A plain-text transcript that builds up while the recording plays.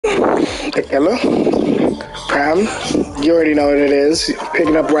Tequila. Prem. You already know what it is.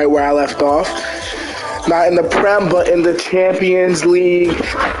 Picking up right where I left off. Not in the Prem, but in the Champions League.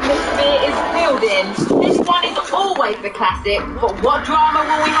 Atmosphere is building. This one is always the classic, but what drama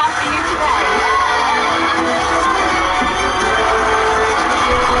will we have for you today?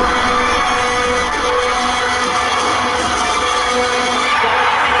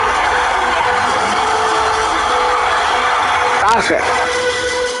 That's it.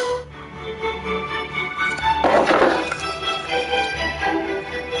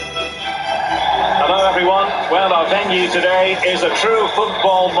 Hello everyone. Well, our venue today is a true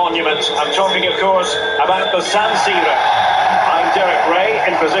football monument. I'm talking, of course, about the San Siro. I'm Derek Ray,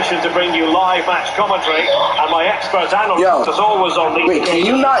 in position to bring you live match commentary, and my expert analyst is always on the... Wait, can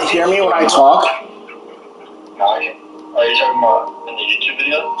you not hear me when I talk? Are you talking about in the YouTube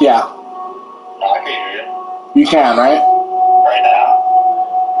video? Yeah. I can hear you. You can, right? Right now?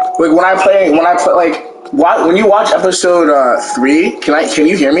 Like when I play, like, when you watch episode 3, can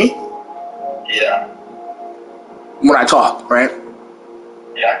you hear me? Yeah. When I talk, right?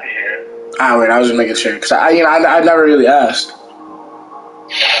 Yeah, I can hear you. Wait, I was just making sure, cause I never really asked.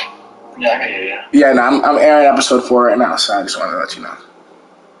 Yeah, I can hear you. Yeah, no, I'm airing episode 4 right now, so I just wanted to let you know.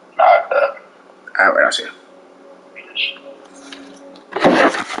 Alright, bet. Alright, I'll see you.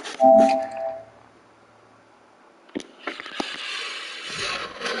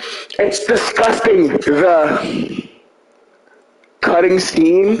 It's disgusting. The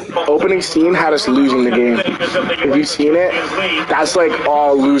opening scene had us losing the game. Have you seen it? That's like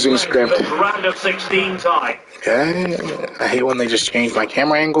all losing script. Round of 16 tie. Okay. I hate when they just change my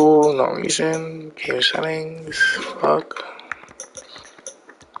camera angle, no reason. Game settings. Fuck.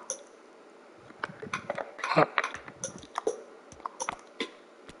 Huh.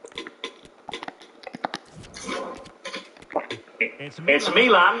 It's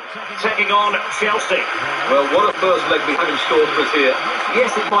Milan taking on Chelsea. Well, what a first leg we have in store for us here.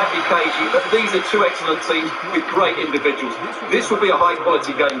 Yes, it might be cagey, but these are two excellent teams with great individuals. This will be a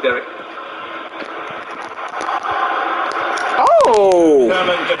high-quality game, Derek. Oh!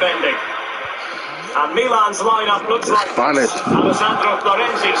 Determined defending. And Milan's lineup looks like this. Alessandro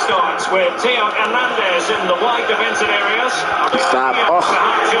Florenzi starts with Theo Hernandez in the wide defensive areas. Stop. Oh.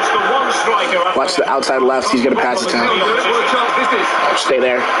 Just the one striker. Watch the outside left. He's going to pass it to him. Stay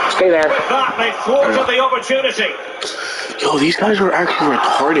there. Stay there. That they thwarted the opportunity. Yo, these guys are actually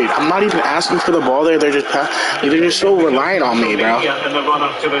retarded. I'm not even asking for the ball there. They're just so reliant on me, bro. In the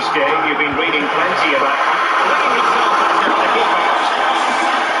run-up to this game, you've been reading plenty about...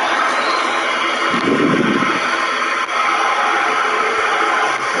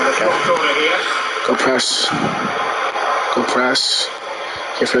 Go press. Go press.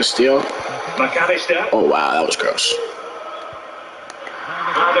 Here for the steal. McAllister. Oh, wow, that was gross.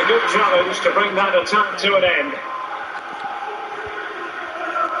 And a good challenge to bring that attack to an end.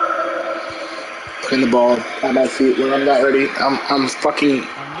 Putting the ball at my feet when I'm not ready. I'm fucking...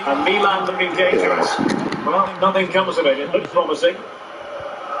 And Milan looking dangerous. Well, nothing comes of it. It looks promising.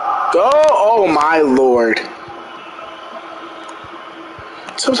 Go! Oh, my lord.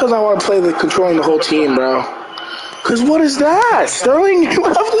 Sometimes I want to play controlling the whole team, bro. Because what is that? Sterling, you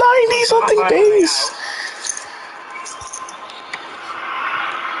have 90-something base.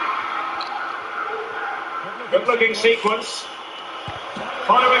 Good-looking sequence.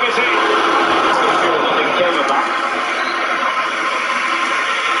 Following it in. Nothing came of that.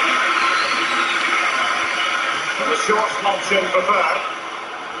 The short option preferred.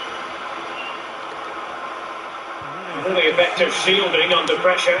 Really effective shielding under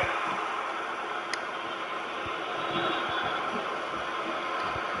pressure.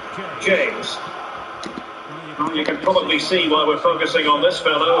 James. Well, you can probably see why we're focusing on this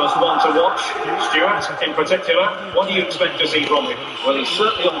fellow as one to watch. Stuart, in particular, what do you expect to see from him? Well, he's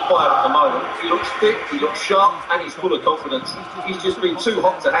certainly on fire at the moment. He looks fit, he looks sharp, and he's full of confidence. He's just been too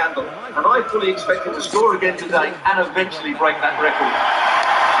hot to handle. And I fully expect him to score again today and eventually break that record.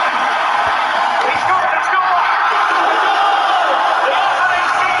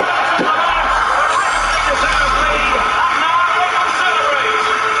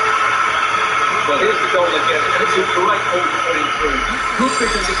 Well, here's the goal again, and it's a great ball to put him through. Good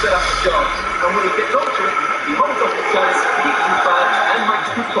vision to set up the chance, and when he gets onto it, he holds off the chase, keeps his balance, and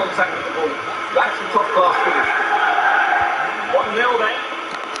makes good contact with the ball. That's a top-class finish. 1-0 then.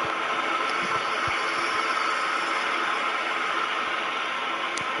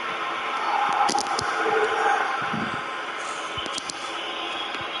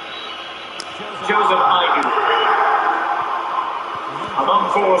 Joseph Ayew. An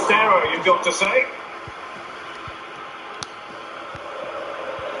unforced error, you've got to say.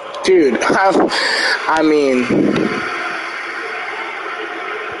 Dude, I mean...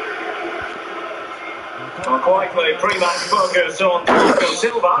 Not quite the pre-match focus on Marco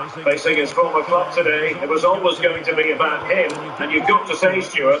Silva facing his former club today. It was always going to be about him, and you've got to say,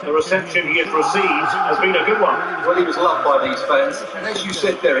 Stuart, the reception he has received has been a good one. Well, he was loved by these fans, and as you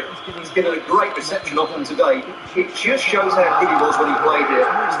said, Derek, he's getting a great reception off them today. It just shows how good he was when he played here.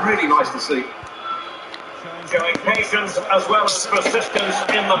 It's really nice to see. Showing patience as well as persistence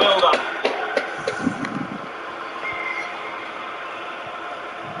in the build-up.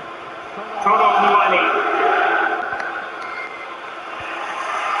 Toto Muani.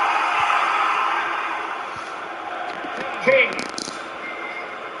 King.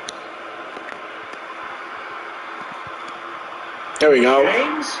 There we go.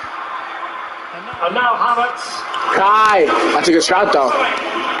 James. And now Havertz. Kai! That's a good shot, though.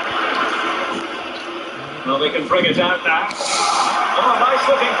 Well, they can bring it out now. Oh, nice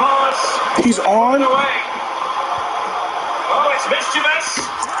looking pass. He's on. Away. Oh, it's mischievous.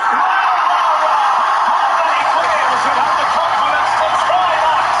 Many players who have the confidence to try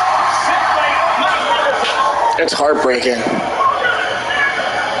that. Simply magnificent. It's heartbreaking.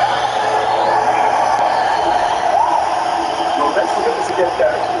 Well, let's look at this again,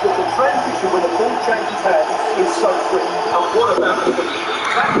 Derek, because the transition when the ball changes hands is so quick. And what about the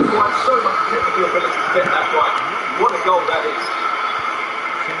that requires so much technical ability to get that right. What a goal that is.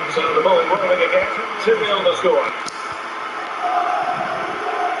 So the ball rolling again. 2-0 the score.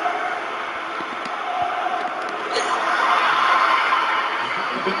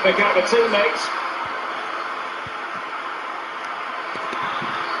 Pick out the teammates.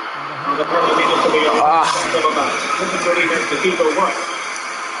 And the ball needed to be a match. This is really meant to keep away.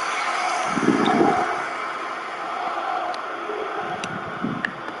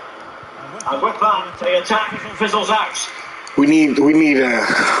 And with that, the attack fizzles out. We need Toto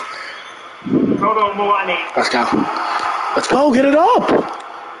Muani. Let's go, get it up!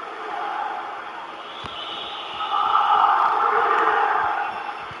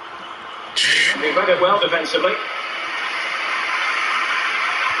 He read it well defensively.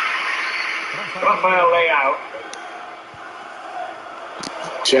 Rafael Leao.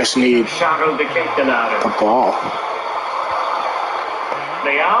 Just need Charles de Ketenade. the ball.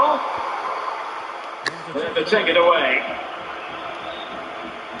 Leao. There to take it away.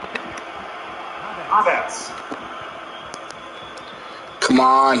 Havertz. Come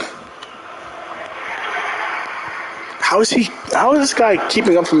on. How is this guy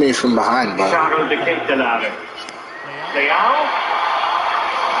keeping up for me from behind, bro? Charles de Ketenade. Leao.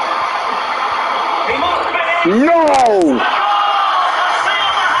 He must be in. No!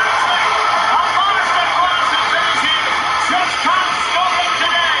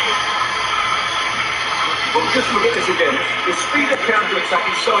 Well, just look at this again. The speed of counter-attack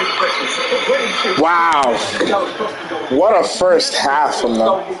is so impressive. When he shoots, Wow. What a first half from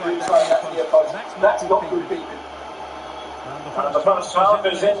them. That's not good beating. And the first half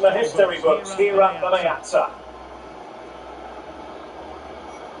is in the history books here at the Piazza.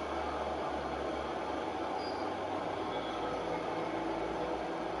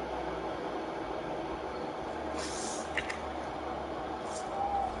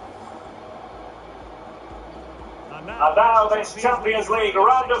 And now this Champions League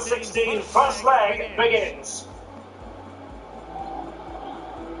round of 16 first leg begins.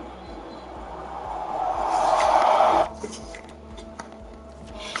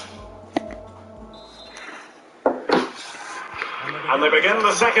 And they begin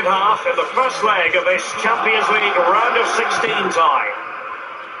the second half in the first leg of this Champions League round of 16 tie.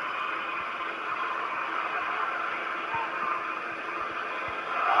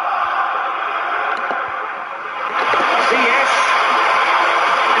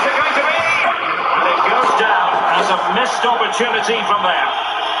 Missed opportunity from there.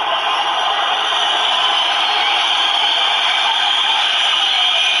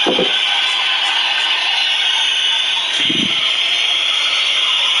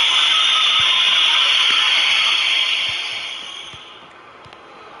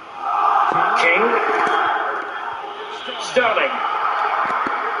 King. Sterling.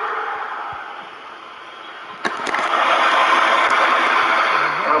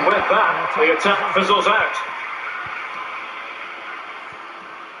 And with that, the attack fizzles out.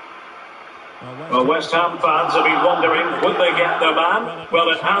 Well, West Ham fans have been wondering, would they get their man? Well,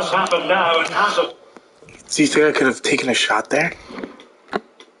 it has happened now. It hasn't. Do you think I could have taken a shot there?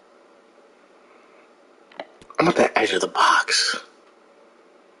 I'm at the edge of the box.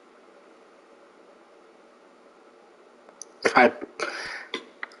 If I...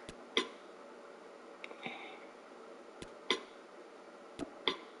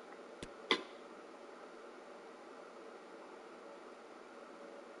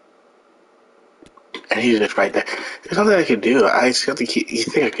 he's just right there. There's nothing I could do. I just have to keep. You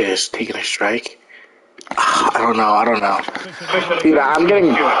think I could just take a strike? I don't know. Dude, I'm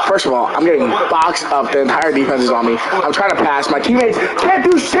getting. First of all, I'm getting boxed up. The entire defense is on me. I'm trying to pass. My teammates can't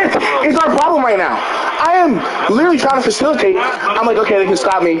do shit. It's our problem right now. I am literally trying to facilitate. I'm like, okay, they can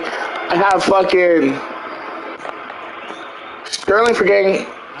stop me. I have fucking Sterling for getting.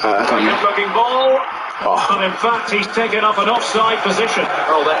 Looking ball. But in fact, he's taken up an offside position.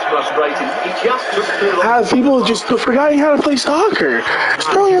 Oh, that's frustrating. He just doesn't feel like... People just forgetting how to play soccer.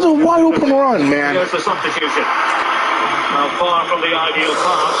 Sterling has a wide open run, man. Here's the substitution. Now, far from the ideal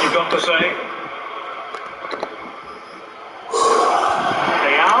pass, you've got to say.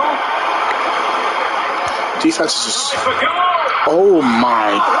 Leao. Defense is just... Oh,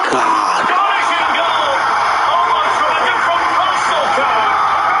 my God.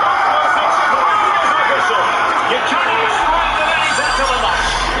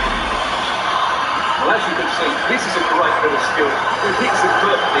 Well, as you can see, this is a great bit of skill. He hits it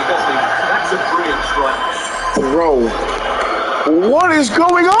perfectly, doesn't he? That's a brilliant strike. Bro, what is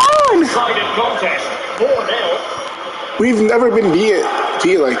going on? Decided contest, 4-0. We've never been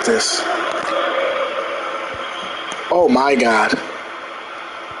beat like this. Oh my God.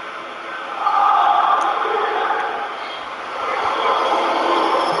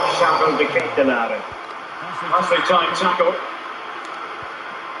 Chapo de Ketelare. That's the time tackle.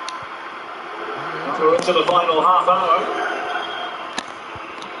 We're into the final half hour.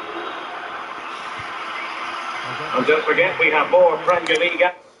 And don't forget, we have more Premier League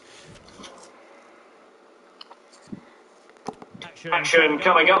action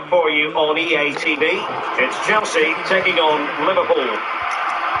coming up for you on EA TV. It's Chelsea taking on Liverpool.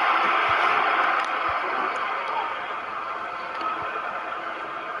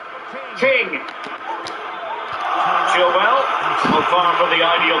 King. Chilwell, not far from the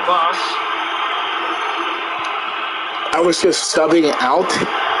ideal pass. I was just subbing out.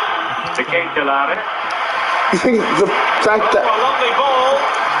 To Ketelare. You think the fact that... A lovely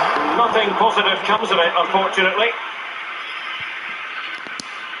ball. Nothing positive comes of it, unfortunately.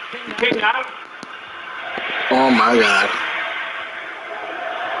 King out. Oh my God.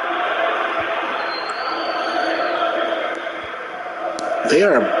 They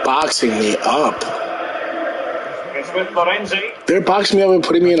are boxing me up. It's with Lorenzi. They're boxing me up and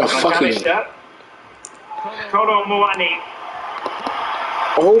putting me in a fucking... Kolo Muani.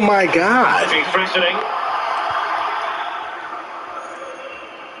 Oh my God. He's threatening.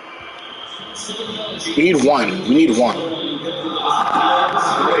 We need one. We need one. We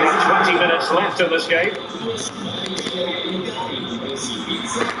have 20 minutes left in this game.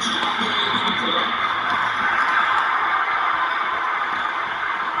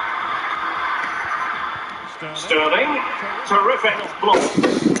 Sterling. Terrific block.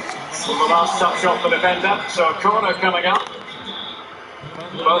 The last touch off the defender, so a corner coming up.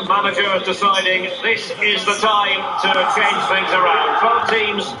 Both managers deciding this is the time to change things around. Both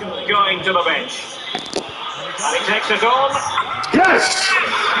teams going to the bench. And he takes it on. Yes!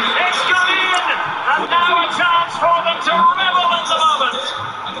 It's gone in! And now a chance for them to revel at the moment.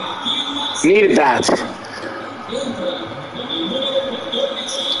 Needed that.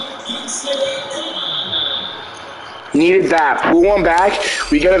 Needed that. Pull one back.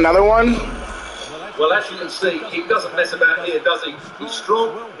 We get another one. Well, as you can see, he doesn't mess about here, does he? He's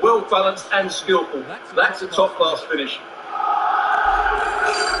strong, well-balanced and skillful. That's a top-class finish.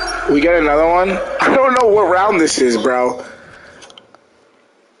 We get another one. I don't know what round this is, bro.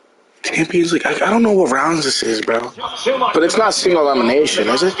 Champions League. I don't know what rounds this is, bro. But it's not single elimination,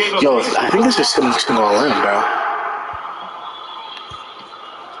 is it? Yo, I think this is single elim, bro.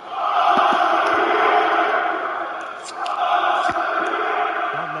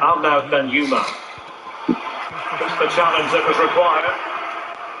 And now Danjuma. Just the challenge that was required.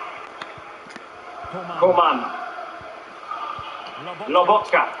 Coman.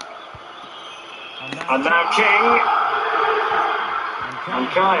 Lobotka. And now King. And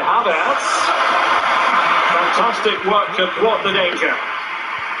Kai Havertz. Fantastic work to thwart the danger.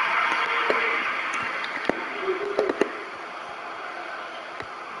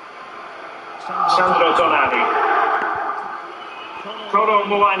 Sandro Tonali. Kolo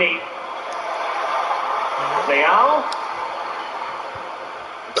Muani. Leao.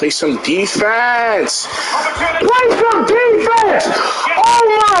 Play some defense. Play some defense. Oh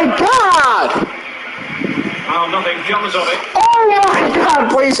my God. Well, nothing comes of it. Oh my God.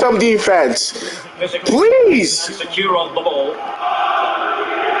 Play some defense. Please. Secure on the ball. It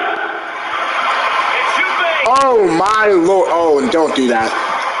should be. Oh my Lord. Oh, and don't do that.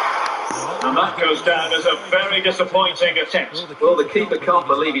 And that goes down as a very disappointing attempt. Well, the keeper can't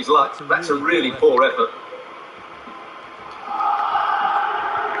believe his luck. That's a really poor effort.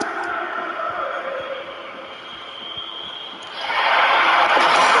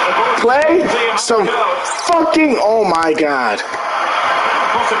 Play some fucking, oh my god.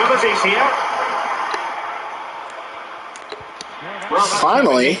 Possibilities here. Well,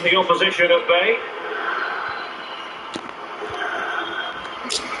 Finally. the opposition at bay.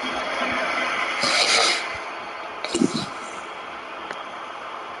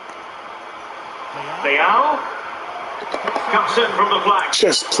 Leao cuts in from the flag.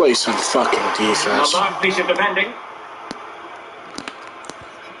 Just play some fucking defense. A nice piece of defending.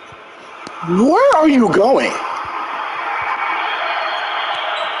 Where are you going?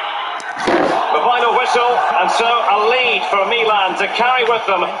 The final whistle, and so a lead for Milan to carry with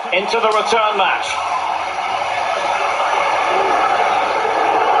them into the return match.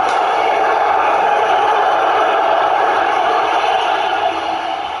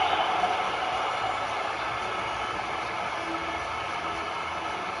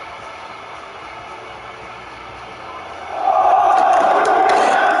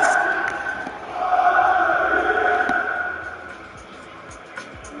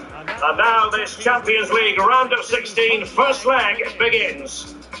 And now this Champions League round of 16 first leg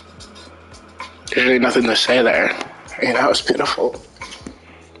begins. There's really nothing to say there. You know, it's beautiful.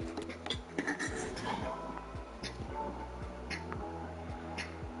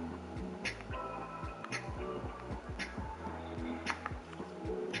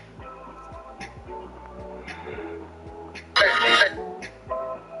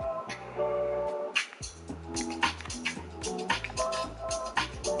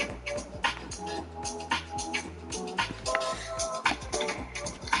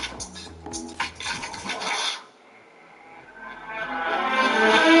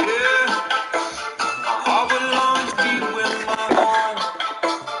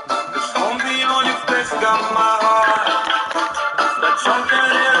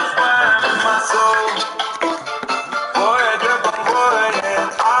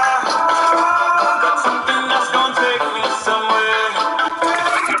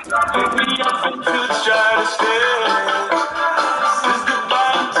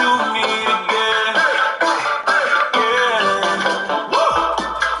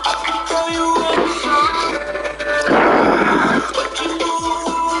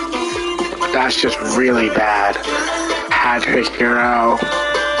 That's just really bad. Hat-trick hero.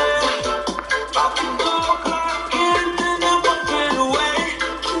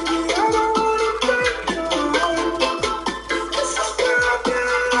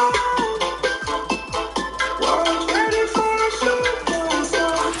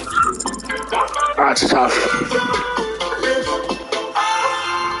 That's tough.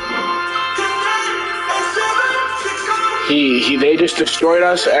 They just destroyed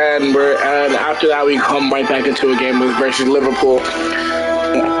us, and after that we come right back into a game versus Liverpool,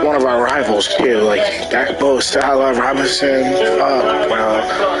 one of our rivals too. Like that both Salah, Robinson. Well.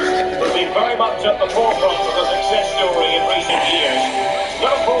 Has been very much at the forefront of the success story in recent years.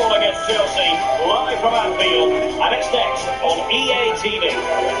 Liverpool against Chelsea, live from Anfield, and it's next on EA TV.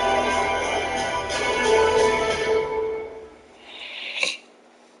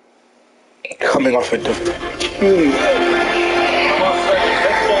 Coming off a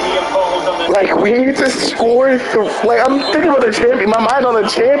like we need to score. I'm thinking about the champion. My mind on the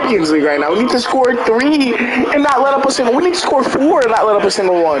Champions League right now. We need to score 3 and not let up a single. We need to score 4 and not let up a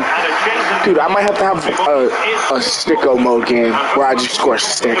single one. Dude, I might have to have a sicko mode game where I just score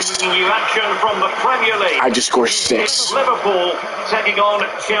 6. I just score 6. Liverpool taking on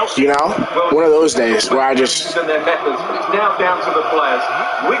Chelsea. You know, one of those days where I just. And their methods. It's now down to the players.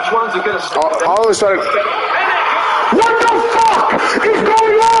 Which ones are going to stop? All of a sudden. What the fuck is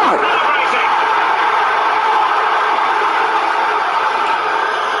going on?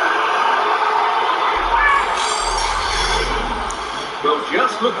 Well,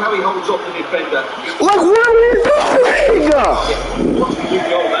 just look how he holds off the defender. Like, what are you doing? What a good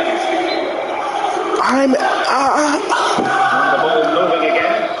goal that is. The ball moving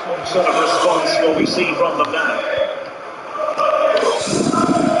again. What sort of response will we see from them now?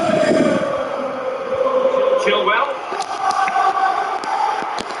 Chilwell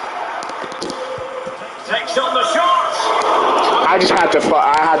takes on the shot. I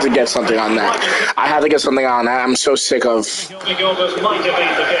had to get something on that. I had to get something on that. I'm so sick of. The goal might have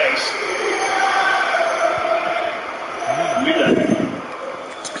been the case.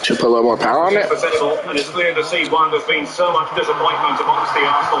 Should put a little more power on it. And it's clear to see why there's been so much disappointment amongst the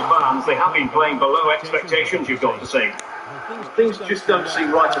Arsenal fans. They have been playing below expectations, you've got to say. Things just don't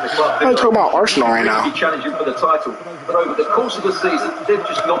seem right in the club. I'm talking about Arsenal right now. They're challenging for the title, but over the course of the season, they've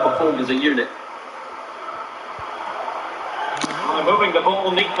just not performed as a unit. Moving the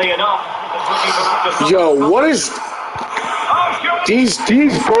ball neatly enough. Yo, what is... These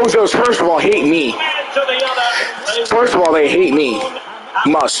bozos, first of all, hate me. First of all, they hate me.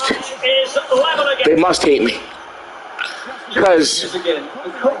 They must hate me. Because... Again,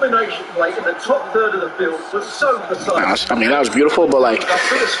 the combination play in the top third of the field was so precise. I mean, that was beautiful, but like...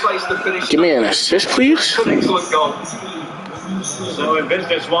 Give me an assist, please. Excellent goal. So in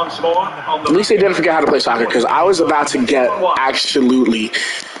business once more. At least they didn't forget how to play soccer, because I was about to get absolutely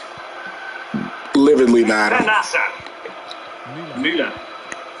lividly mad. Müller.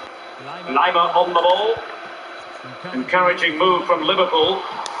 Lima on the ball. Encouraging move from Liverpool.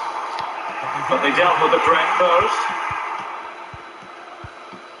 But they dealt with the threat first.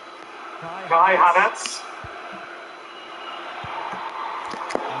 Kai Havertz.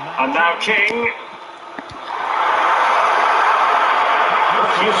 And now King.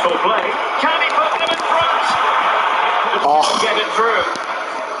 Useful play. Can he put them in front? Oh. Get it through.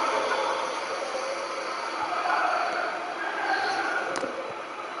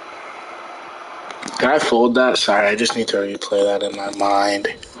 Can I fold that? Sorry, I just need to replay that in my mind.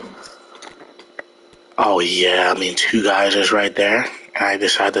 Oh yeah, I mean, two guys is right there, and I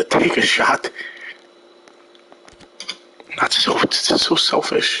decided to take a shot. That's so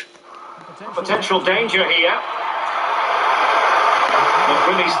selfish. Potential danger here. But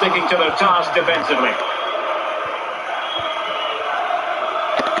really sticking to their task defensively.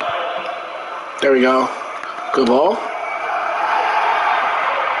 There we go. Good ball.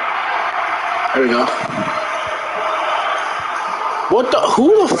 There we go. What the?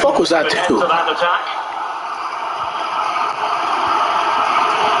 Who the fuck was that to? To that attack.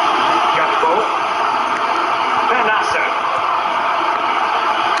 Gakpo. Benasser.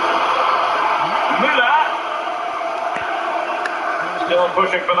 Müller. Still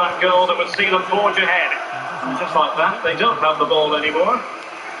pushing for that goal that would see them forge ahead. And just like that, they don't have the ball anymore.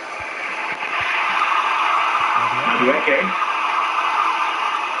 Madueke.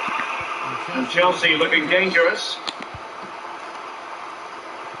 And Chelsea looking dangerous.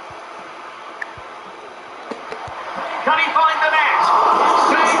 Can he find the net?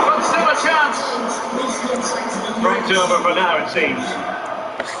 Save, but still a chance. Right over for now, it seems.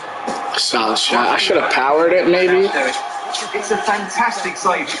 Solid shot. I should have powered it, maybe. It's a fantastic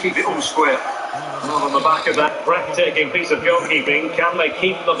save to keep it all square. Well, on the back of that breathtaking piece of goalkeeping, can they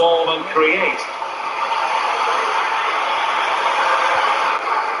keep the ball and create?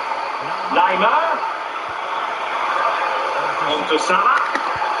 Neymar. On to Salah.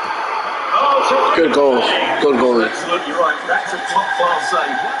 Oh, Good goal. Good goal. Absolutely right. That's a top class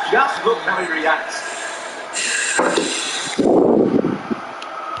save. Just look how he reacts.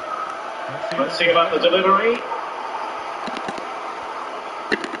 Let's see about the delivery.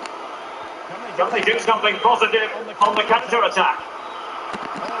 Can they do something positive on the counter-attack?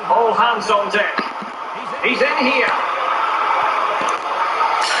 All hands on deck. He's in here.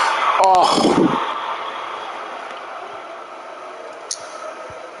 Oh.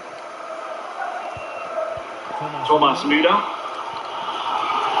 Thomas Müller.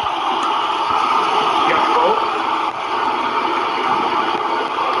 Gakpo.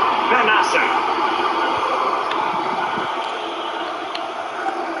 Benasser.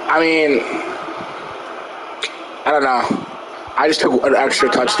 I mean, I don't know. I just took an extra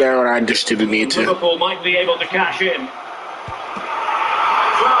touch there when I just didn't need to. Liverpool might be able to cash in.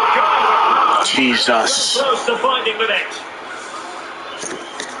 Jesus. Close to finding the net.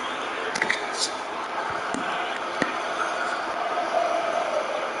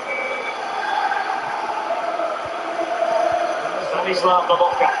 Stanislav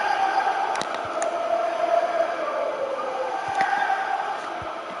Lobotka.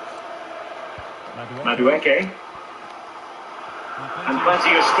 Madueke. And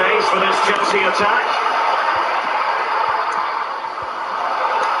plenty of space for this Chelsea attack.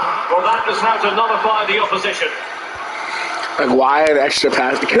 Well, that is how to nullify the opposition. Like, why an extra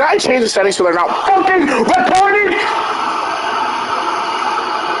pass? Can I change the settings so they're not fucking recording?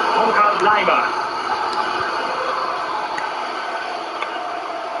 Konrad Laimer.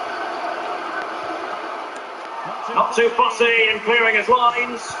 Not too fussy in clearing his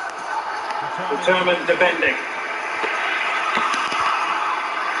lines. Determined defending.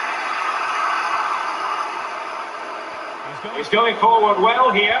 He's going forward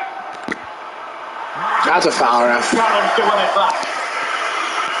well here. That's a foul, ref. Challenge to win it back.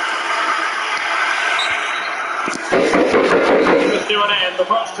 Just to an end, the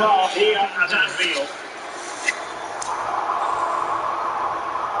first half here at Anfield.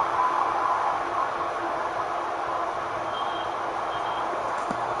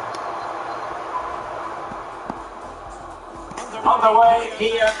 Underway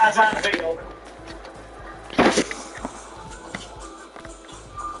here at Anfield.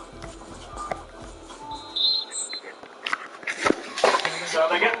 So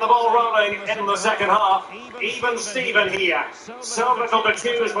they get the ball rolling in the second half. Even Steven here. So little to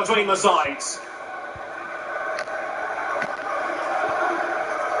choose between the sides.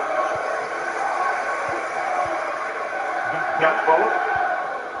 Gakpo.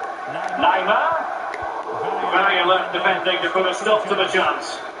 Neymar. Very alert defending to put a stop to the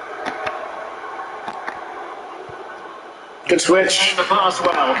chance. Good switch. The pass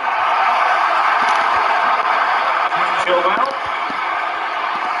well. Chilwell.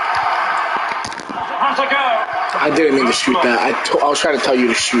 Has a go. I didn't mean to shoot that. I was trying to tell you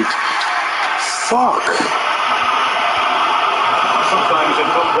to shoot. Fuck. Sometimes in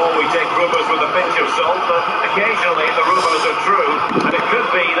football we take rumours with a pinch of salt, but occasionally the rumours are true, and it could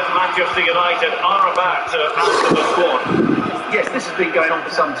be that Manchester United are about to add to the squad. Yes, this has been going on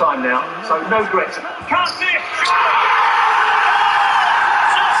for some time now, so no regrets.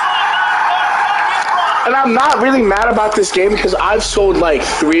 And I'm not really mad about this game because I've sold like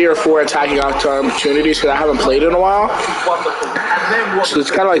 3 or 4 attacking opportunities because I haven't played in a while. Wonderful. And then what? So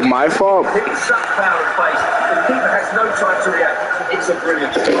it's kind of like my fault. It's such power of pace. The keeper has no time to react. It's a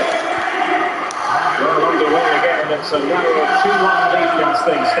brilliant goal. Well, underway again. It's a narrow 2-1 lead against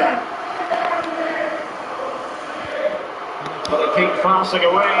things stand. But they keep passing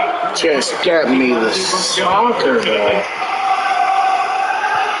away. Just get me the soccer ball.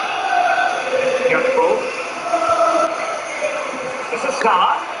 Gakpo. This is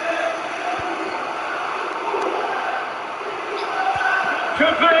Salah.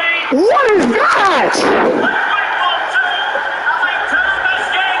 Could be. What is that?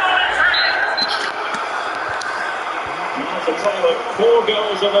 To tell it, 4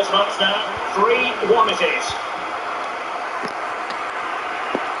 goals in this match now. 3-1 it is.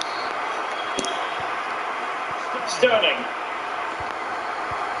 Sterling.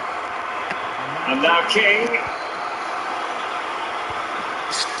 And now King.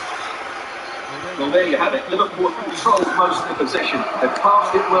 Well, there you have it. Liverpool controls most of the possession. They've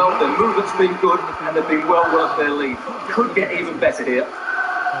passed it well, their movement's been good, and they've been well worth their lead. Could get even better here.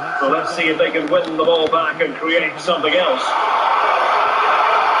 So let's see if they can win the ball back and create something else.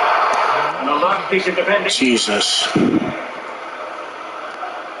 And on that piece of defending. Jesus.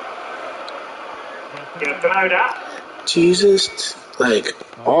 Gakpo. Jesus. Like,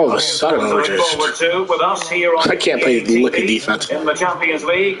 all of a sudden we're just... Forward to with us here on I can't play liquid defense. in the Champions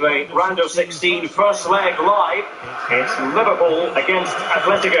League, the round of 16 first leg live. It's Liverpool against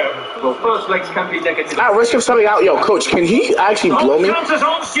Atletico. Well, first legs can be negative. At risk of something out, yo, coach, can he actually blow me? Chances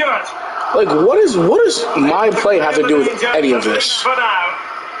on Stuart. Like, what does my play have to do with any of this? For now.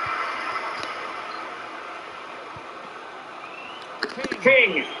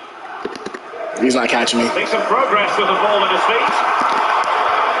 King He's not catching me. makes some progress with the ball at his feet.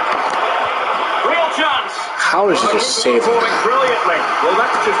 Real chance. How is he just saving Performing that? brilliantly. Well,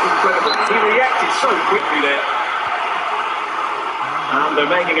 that's just incredible. He reacted so quickly there. And they're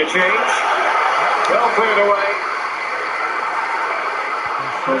making a change. Well cleared away.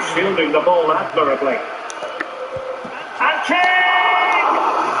 They're shielding the ball admirably. And King!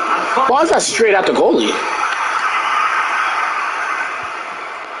 And Why is that straight at the goalie?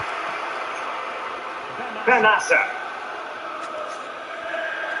 Benassa.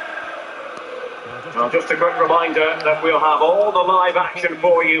 Well, just a quick reminder that we'll have all the live action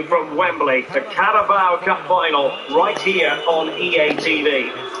for you from Wembley, the Carabao Cup final, right here on EA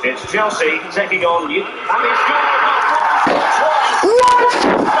TV. It's Chelsea taking on you. And he's scored twice. What?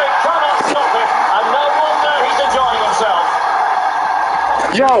 They cannot stop it, and no wonder he's enjoying himself.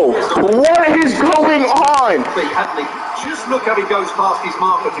 Yo, what is going on? Hadley, just look how he goes past his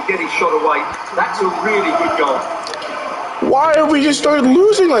marker to get his shot away. That's a really good goal. Why have we just started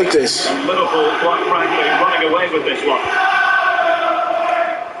losing like this? Liverpool, quite frankly, running away with this one.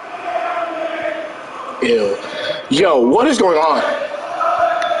 Ew. Yo, what is going on?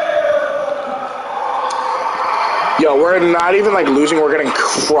 Yo, we're not even like losing, we're getting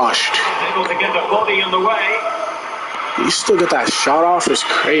crushed. Able to get the body in the way. You still get that shot off? It's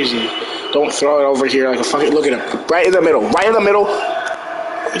crazy. Don't throw it over here like a fucking... Look at him. Right in the middle. Right in the middle.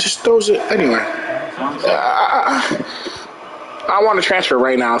 He just throws it anywhere. I want to transfer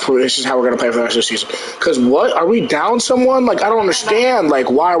right now if this is how we're going to play for the rest of the season. Because what? Are we down someone? Like, I don't understand, like,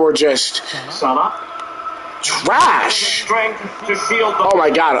 why we're just Salah. trash. Strength to shield the Oh, my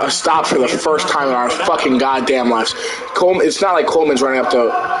God. A stop for the first time in our fucking goddamn lives. Coleman, it's not like Coleman's running up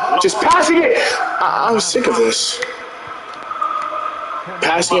the... Just passing it. I'm sick of this.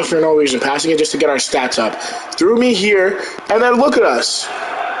 Passing it for no reason. Passing it just to get our stats up. Threw me here, and then look at us.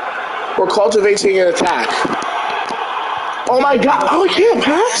 We're cultivating an attack. Oh my god. Oh, I can't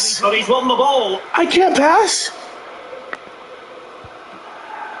pass? But he's won the ball. I can't pass?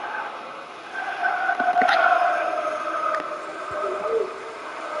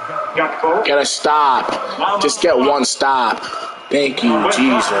 Gotta stop. Just get one stop. Thank you,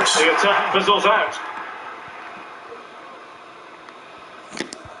 Jesus. The attack fizzles out.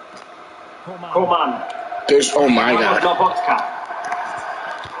 Coman. There's, oh my god. Lobotka.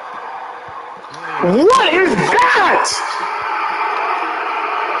 What is that?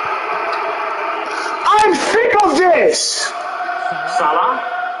 I'm sick of this. Salah.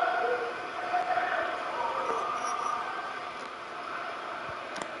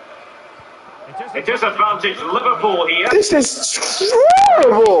 It is advantage Liverpool here. This is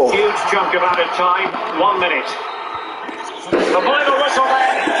terrible. Huge chunk of added time. 1 minute. The final whistle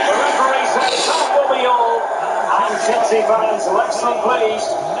then. The referee says that will be all. And Chelsea fans, let's not please.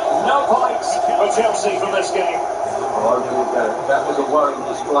 No points for Chelsea from this game. That was a worrying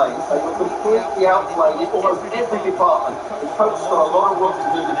display. They were completely outplayed in almost every department. The coach has got a lot of work to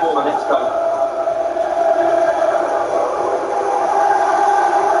do before the next game.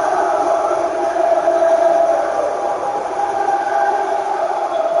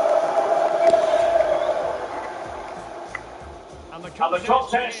 And the top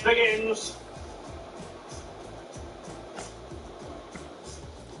test begins.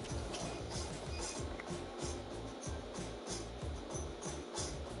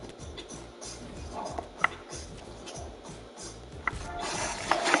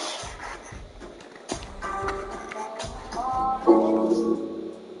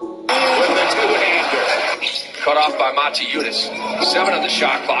 Cut off by Mati Yunus. 7 on the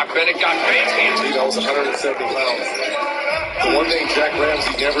shot clock. Bennett got Grant's hands. That was 170 pounds. The one thing Jack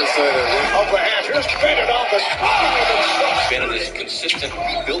Ramsey never said Upper half. Here's Bennett off the top. Bennett is consistent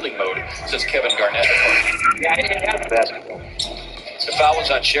building mode, says Kevin Garnett. Yeah, he didn't have basketball. The foul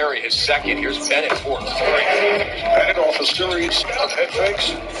was on Cherry, his second. Here's Bennett for 3. Bennett off a series of head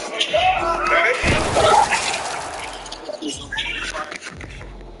fakes.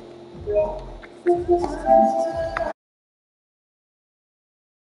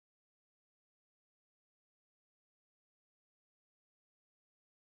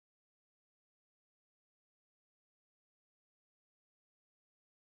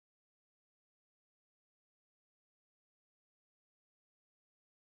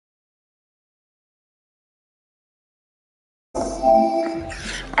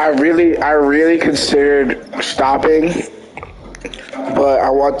 I really considered stopping, but I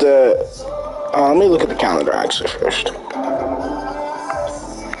want the. Let me look at the calendar actually first.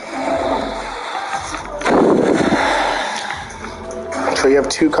 So we have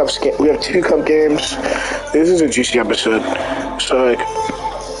two cup games. This is a juicy episode. So like,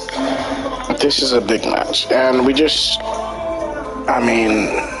 this is a big match, and we just. I mean,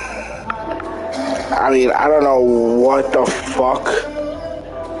 I don't know what the fuck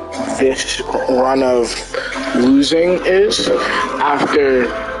this run of losing is after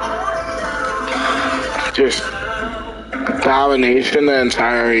just domination the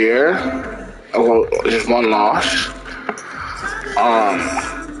entire year. Well, just one loss.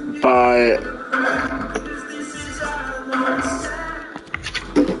 But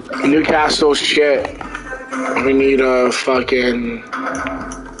Newcastle shit. We need a fucking.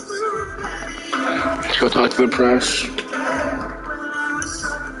 Let's go talk to the press.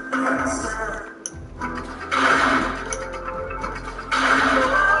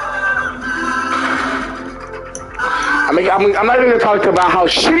 I'm not even going to talk about how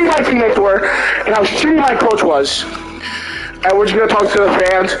shitty my teammates were and how shitty my coach was. And we're just going to talk to the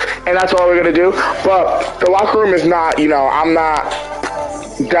fans, and that's all we're going to do. But the locker room is not, I'm not,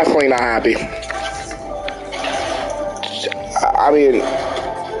 definitely not happy. I mean,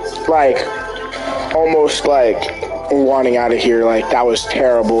 like, almost like wanting out of here. Like, that was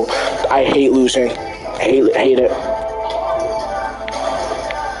terrible. I hate losing. Hate it. Hate it.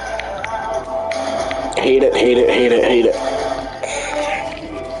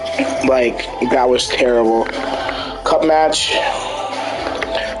 Like, that was terrible. Cup match.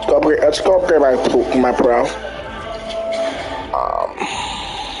 Let's go upgrade my pro.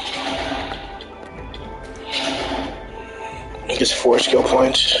 Just 4 skill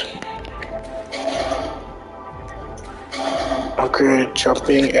points. Upgrade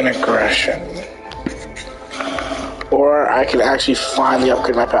jumping and aggression. Or I can actually finally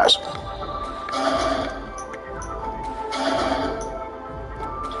upgrade my pass.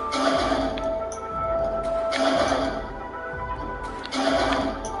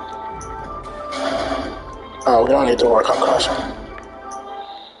 No, we don't need to work on crossing.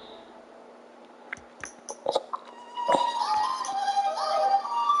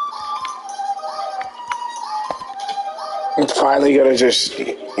 I'm finally gonna just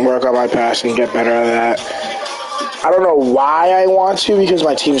work on my passing and get better at that. I don't know why I want to because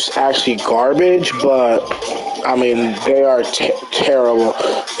my team's actually garbage, but I mean they are terrible.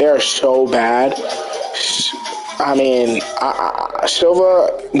 They are so bad. I mean,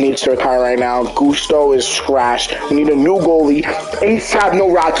 Silva needs to retire right now. Gusto is trash. We need a new goalie. ASAP,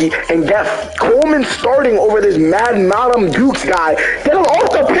 no Rocky. And get Coleman starting over this Mad Madam Dukes guy. Get him off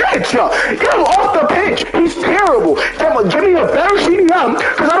the pitch. Get him off the pitch. He's terrible. Give me a better CDM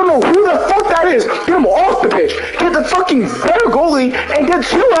because I don't know who the fuck that is. Get him off the pitch. Get the fucking better goalie and get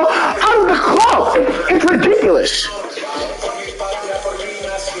Silva out of the club. It's ridiculous.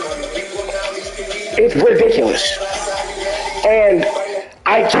 It's ridiculous. And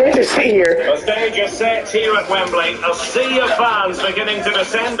I can't just sit here. The stage is set here at Wembley. A sea of fans beginning to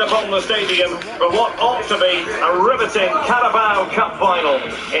descend upon the stadium for what ought to be a riveting Carabao Cup final.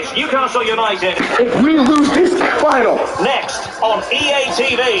 It's Newcastle United. If we lose this final. Next on EA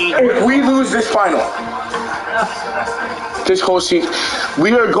TV. If we lose this final. This whole season.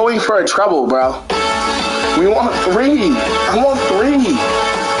 We are going for a treble, bro. We want 3. I want 3.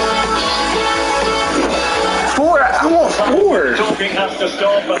 4. I want 4.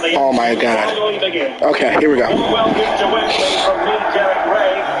 Oh my God. Okay, here we go. Welcome to Wembley from me, Derek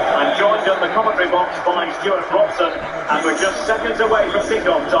Ray. I'm joined in the commentary box by Stuart Robson, and we're just seconds away from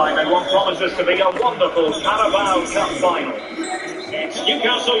kick-off time in what promises to be a wonderful Carabao Cup final. It's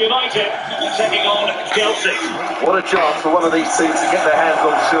Newcastle United taking on Chelsea. What a chance for one of these teams to get their hands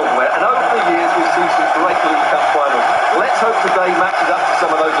on silverware. And over the years, we've seen some great League Cup finals. Let's hope today matches up to some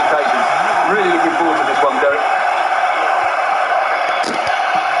of those occasions. Really looking forward to this one, Derek.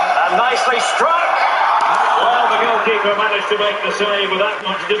 And nicely struck. Well, the goalkeeper managed to make the save without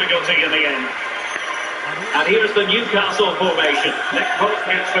much difficulty in the end. And here's the Newcastle formation. Nick Pope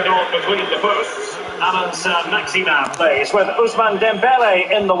gets the north between the posts. Alan Saint-Maximin plays with Ousmane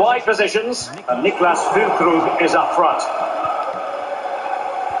Dembele in the wide positions. And Niklas Füllkrug is up front.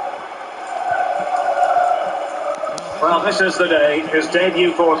 Well, this is the day. His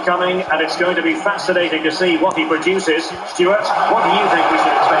debut forthcoming, and it's going to be fascinating to see what he produces. Stuart, what do you think we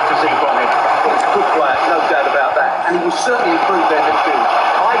should expect to see from him? He's a good player, no doubt about that. And he will certainly improve their midfield.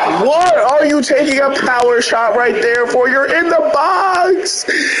 What are you taking a power shot right there for? You're in the box.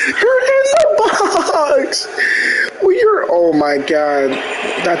 You're in the box. Well, oh my God.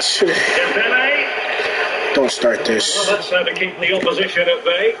 That should. Don't start this. Well, that's how to keep the opposition at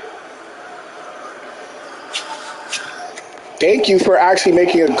bay. Thank you for actually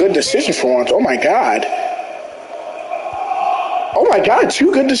making a good decision for once. Oh my God. Oh my God,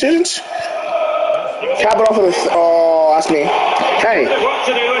 2 good decisions. Cap it off with a. Oh, that's me. Hey. What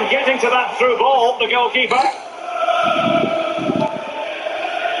to do and getting to that through ball, the goalkeeper.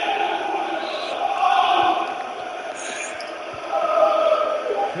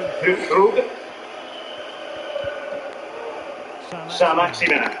 Füllkrug.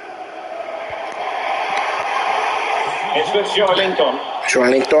 Saint-Maximin. It's with Joelinton.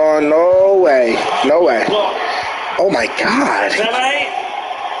 Joelinton, no way. No way. Oh my God.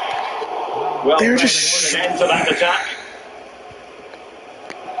 Well, they're just. An end to that attack.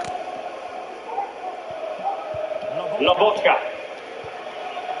 Lobotka.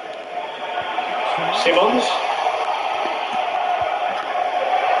 Simons.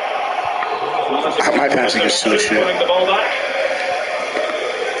 My passing is so shit. The ball back.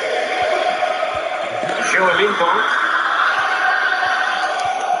 Joelinton.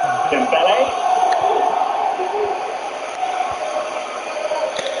 Dembele.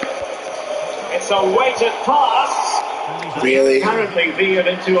 It's a weighted pass. Really? Apparently veered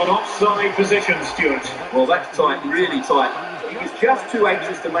into an offside position, Stuart. Well, that's tight, really tight. He was just too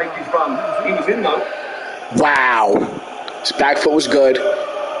anxious to make his run. He was in though. Wow. His back foot was good.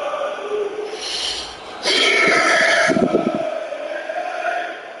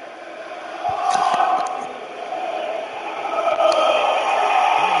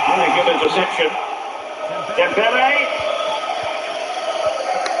 Really good interception. Dembele.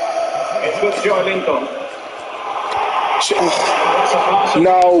 It's with Joelinton.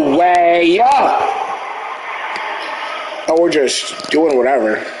 No way. Yeah. Oh, we're just doing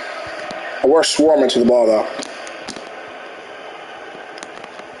whatever. We're swarming to the ball, though.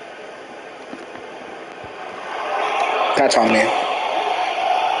 That's on me.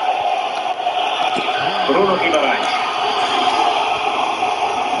 Bruno Guimaraes.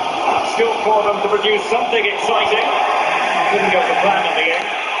 Still for them to produce something exciting. Couldn't go to plan in the end.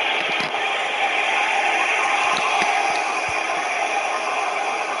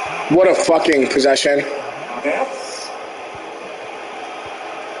 What a fucking possession.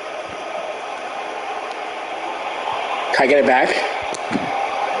 Can I get it back?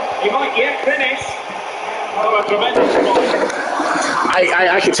 He might yet finish. Oh, a tremendous ball.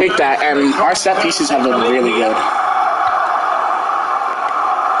 I could take that, and our set pieces have been really good.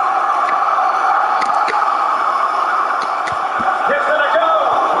 It's going to go.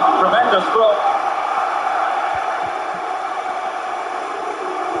 Tremendous block.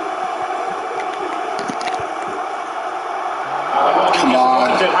 Come on.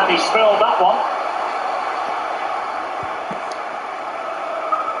 Had he spilled that one?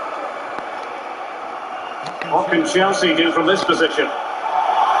 What can Chelsea do from this position?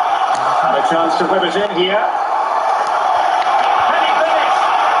 And a chance to whip it in here. Can he finish?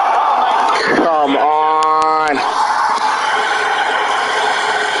 Oh, Come on.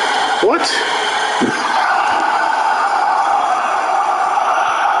 What?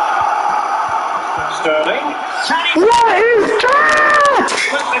 Sterling. What is that?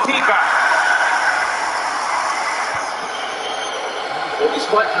 With the keeper. Well,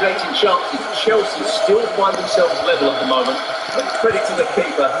 despite creating chances, Chelsea still find themselves level at the moment. But credit to the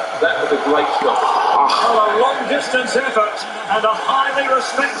keeper, that was a great shot. Well, a long-distance effort and a highly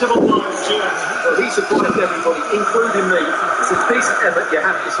respectable one, too. Well, he surprised everybody, including me. It's a decent effort, you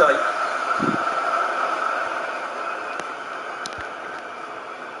have to say.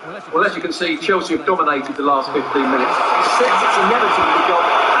 Well, as you can see, Chelsea have dominated the last 15 minutes. Since it's inevitably gone.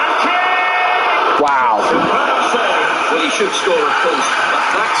 And King! Wow. Superb save. Well, he should score, of course, but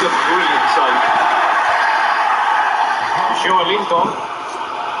that's a brilliant save. Sure, Linton.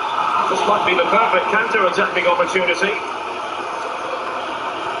 This might be the perfect counter-attacking opportunity.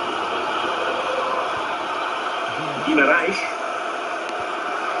 Guimaraes.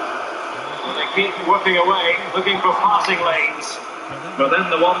 They keep working away, looking for passing lanes. But then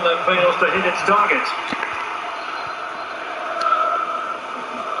the one that fails to hit its target.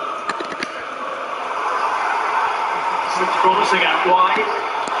 Looks promising out wide.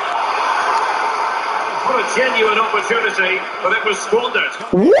 What a genuine opportunity, but it was squandered.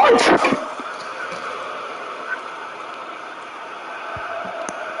 What?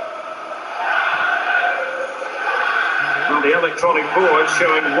 Well, the electronic board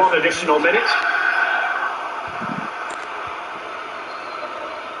showing 1 additional minute.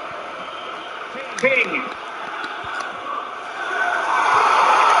 King.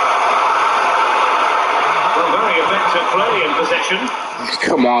 Well, very effective play in possession.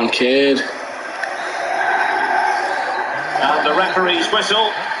 Come on, kid. And the referee's whistle.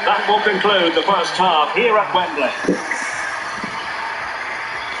 That will conclude the first half here at Wembley.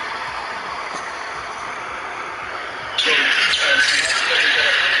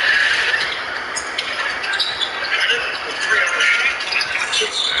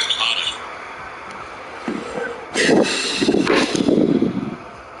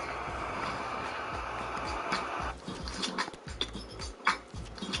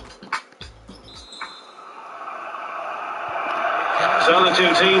 So the two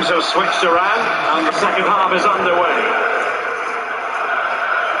teams have switched around and the second half is underway.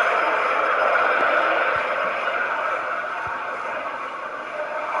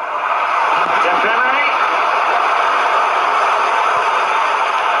 Dembele.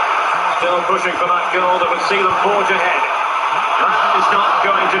 Still pushing for that goal that would see them forge ahead. That is not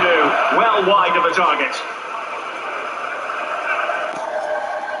going to do. Well wide of the target.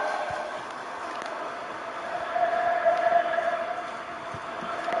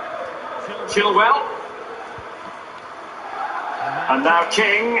 Chilwell. And now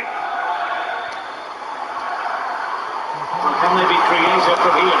King. Well, can they be creative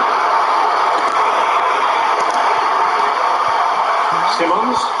from here?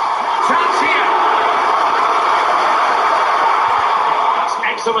 Simmons. Chance here. That's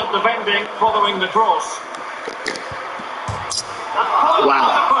excellent defending following the cross.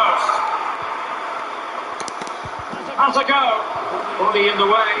 Wow. Has a go. Body in the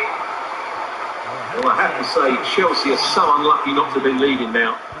way. Well, I have to say, Chelsea are so unlucky not to be leading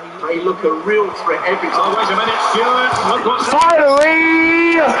now. They look a real threat every Oh, time. wait a minute, Stuart. Look what's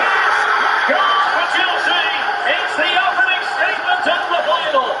Finally! Goal for Chelsea. It's the opening statement of the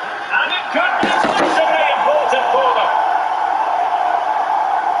final. And it could be massively important for them.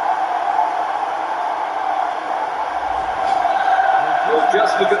 Well,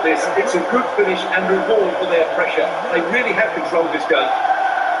 just look at this. It's a good finish and reward for their pressure. They really have controlled this game.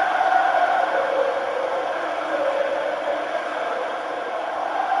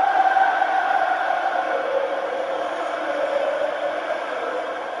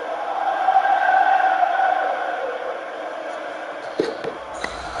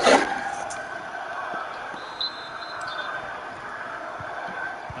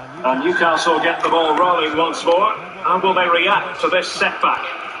 And Newcastle get the ball rolling once more. How will they react to this setback?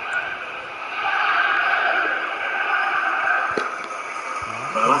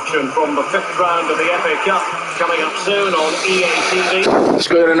 Well, action from the 5th round of the FA Cup coming up soon on EA TV. Let's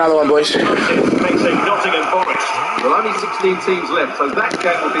go to another one, boys. Facing Nottingham Forest. Well, only 16 teams left, so that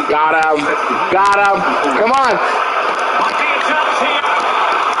game will be... Got him. Got him. Come on. Might be a chance here.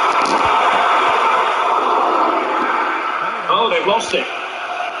 Oh, they've lost it.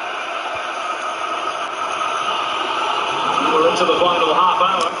 We're into the final half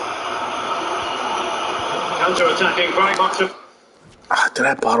hour. Counter-attacking very much. Did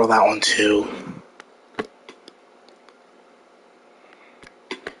I bottle that one too?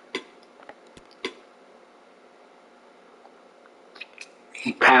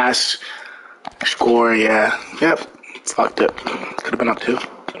 Pass. Score, yeah. Yep. Fucked it. Could have been up two.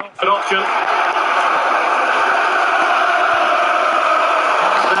 An option.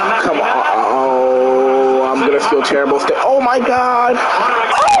 Come on. Oh, I'm going to feel terrible. Oh, my God.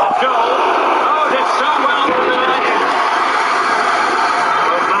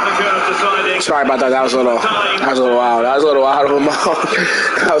 Sorry about that. That was a little wild. That was a little wild of a mouth.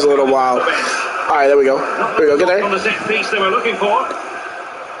 That was a little wild. All right, there we go. There we go. Get there. On the set piece they were looking for.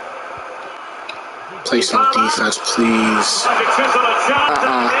 Play some defense, please.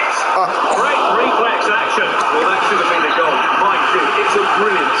 Great reflex action. Well, that should have been a goal. My shoot, it's a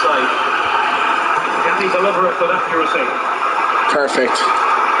brilliant save. Can he deliver it with accuracy? Perfect.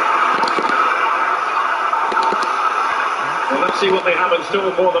 Well, let's see what they have in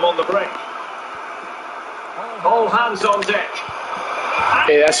store for them on the break. All hands on deck.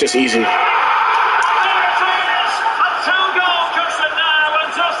 Hey, that's just easy. There it is! A two-goal cushion now, and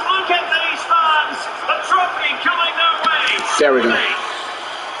just look at these fans. The trophy coming their way. There we go.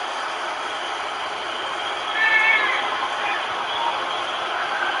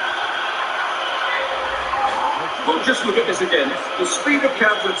 Well, just look at this again. The speed of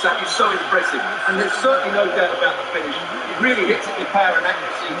counter-attack is so impressive, and there's certainly no doubt about the finish. It really hits it with power and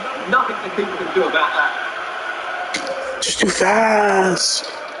accuracy. Nothing the keeper can do about that. Just too fast.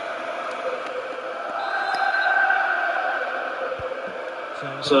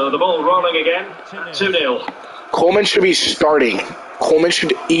 So the ball rolling again. 2-0. Coleman should be starting. Coleman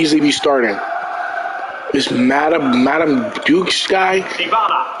should easily be starting. This Madam Dukes guy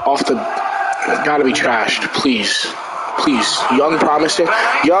Dybala. off the... Gotta be trashed, please. Please. Young promising,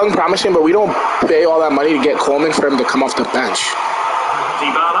 but we don't pay all that money to get Coleman for him to come off the bench.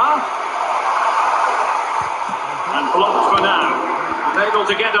 Dybala. And blocked for now. Able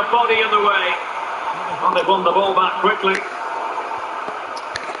to get a body in the way. And they've won the ball back quickly.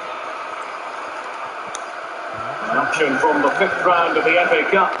 Action from the 5th round of the FA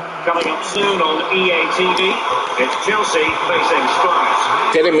Cup coming up soon on EA TV. It's Chelsea facing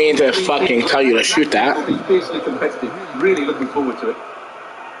Spurs. Didn't mean to fucking tell you to shoot that. It'll be fiercely competitive. Really looking forward to it.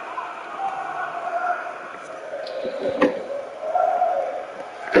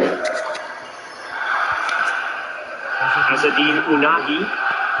 Azzedine Ounahi.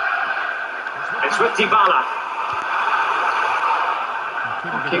 It's with Dybala.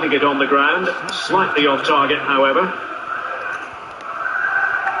 Keeping it on the ground. Slightly off target, however.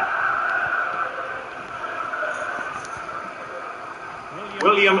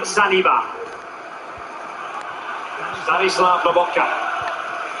 William Saliba. Stanislav Lobotka.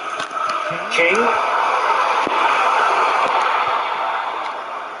 King.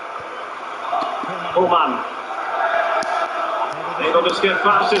 Coman. Able to skip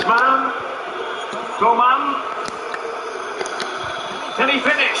past his man. Coman. Can he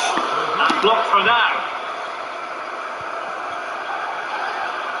finish? And blocked for now.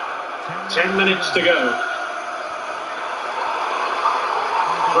 10 minutes to go.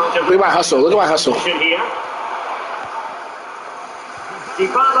 Look at my hustle. Look at my hustle. Here.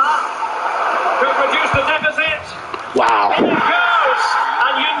 Dybala could reduce the deficit. Wow. In it goes.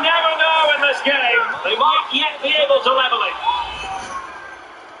 And you never know in this game. They might yet be able to level it.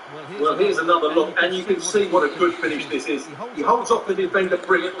 Well, here's another look, and you can see what a good finish this is. He holds off the defender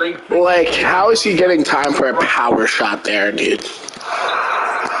brilliantly. Like, how is he getting time for a power shot there, dude?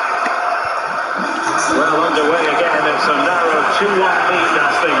 Well underway again. It's a narrow 2-1 lead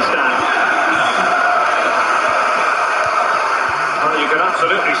as things stand. Well, you can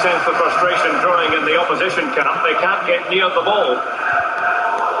absolutely sense the frustration growing in the opposition camp. They can't get near the ball.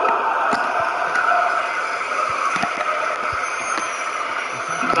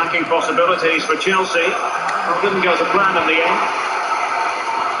 Attacking possibilities for Chelsea. Well, didn't go to plan in the end.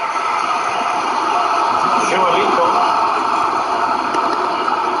 Joelinton.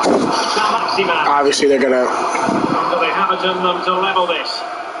 Obviously, they're gonna. Do they have it in them to level this?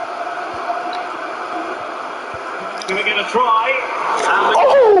 Gonna get a try. And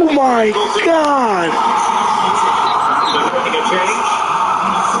Oh my God! they're making a change.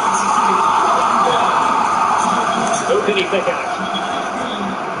 Who can he pick out?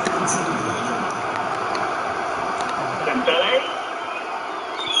 Dembele.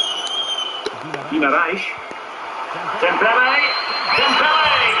 Guimaraes. Dembele.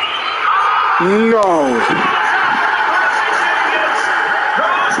 Dembele. No.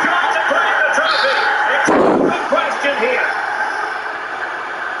 Who's got to claim the trophy? It's a good question here.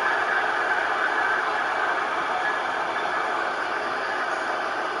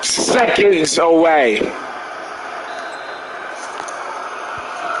 Seconds away.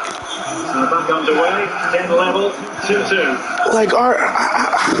 So back underway, 10 level, 2-2. Like our.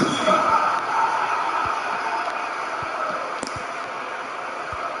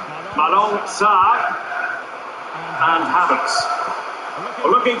 Malone, Sarr, and Havertz.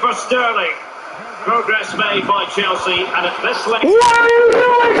 We're looking for Sterling. Progress made by Chelsea, and at this length. What are you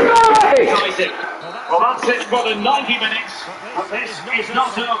doing, guys? Exciting. Well, that's it for the 90 minutes. But this is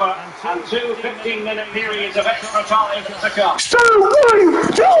not over, and two 15-minute periods of extra time to come. Sir, what are you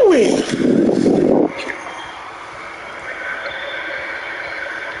doing?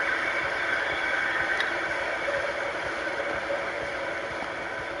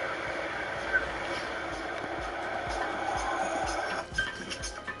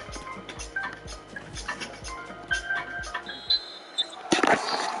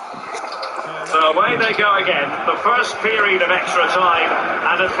 So away they go again, the first period of extra time,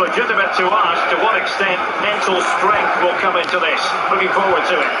 and it's legitimate to ask to what extent mental strength will come into this. Looking forward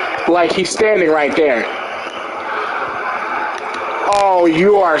to it. Like he's standing right there. Oh,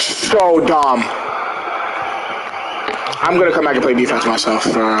 you are so dumb. I'm gonna come back and play defense myself.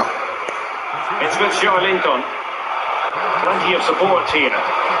 It's with Joelinton. Plenty of support here.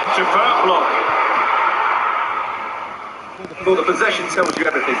 Superb block. Well, the possession tells you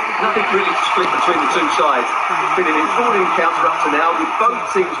everything. Nothing really to split between the two sides. It's been an enthralling encounter up to now, with both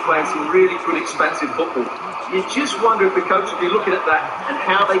teams playing some really good, expansive football. You just wonder if the coach will be looking at that and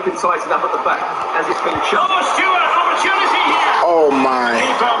how they can tighten up at the back as it's been shown. Oh, Stewart, opportunity here. Oh my.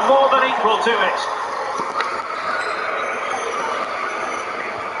 Keeper more than equal to it.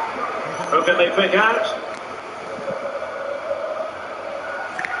 Who can they pick out?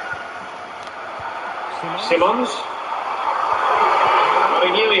 Simons. Well,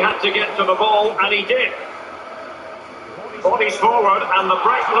 he knew he had to get to the ball, and he did. Bodies forward, and the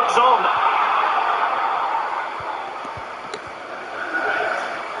break looks on.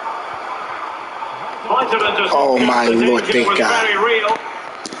 Oh my Lord, thank God. Very real.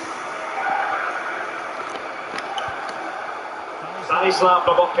 Stanislav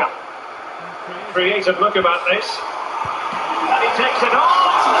Lobotka. Creative look about this. And he takes it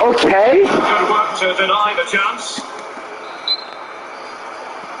on. Okay. Good work to deny the chance.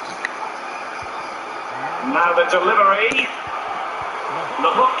 Now the delivery.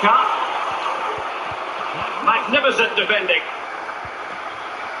 Lobotka. Magnificent defending.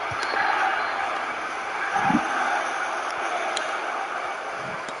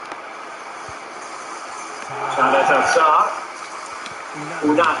 Sarr.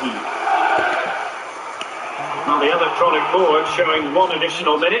 Unahi. On the electronic board showing one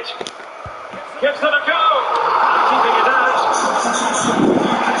additional minute. Gives it a go. And keeping it out.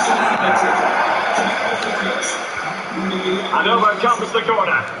 And over comes the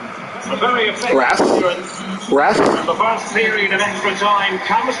corner. A very effective Ref. The first period of extra time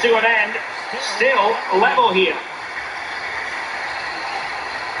comes to an end. Still level here.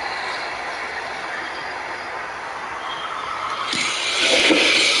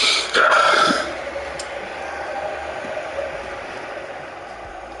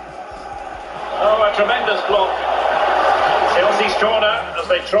 Oh, a tremendous block. Chelsea's corner as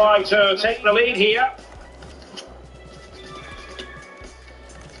they try to take the lead here.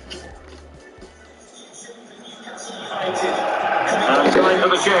 And time for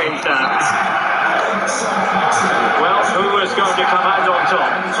the change now. Well, who is going to come out on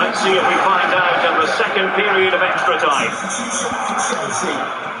top? Let's see if we find out in the second period of extra time.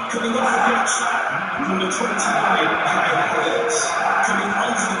 Coming off the pitch, number 29, coming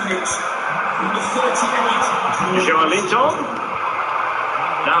onto the pitch, number 38. Joelinton.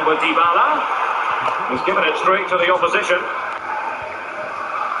 Now with Dybala. He's given it straight to the opposition.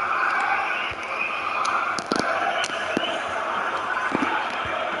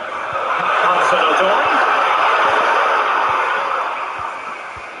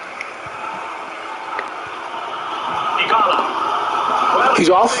 He's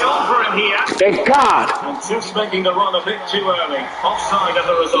off. Thank God. And just making the run a bit too early. Offside as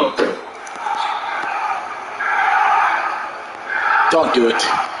a result. Don't do it.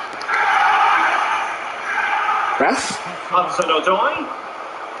 Ref? Hudson Odoi.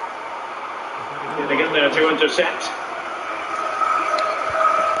 Getting in there to intercept.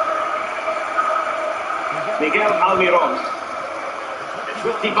 Miguel Almiron. It's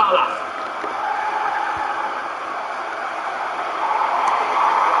with Dybala.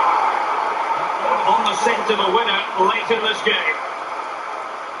 On the scent of a winner late in this game.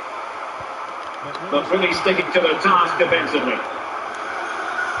 But really sticking to their task defensively.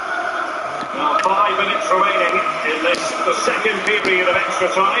 Now 5 minutes remaining in the second period of extra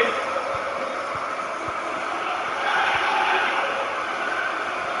time.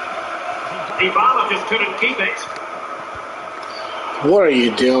 Dybala just couldn't keep it. What are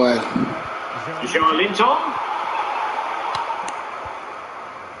you doing? Joelinton.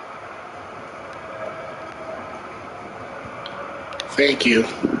 Thank you.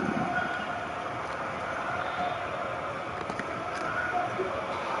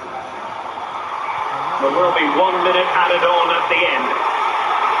 There will be 1 minute added on at the end.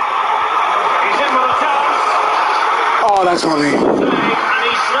 He's in with a chance. Oh, that's on me. And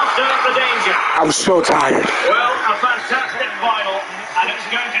he snuffed out the danger. I'm so tired. Well, a fantastic final, and it's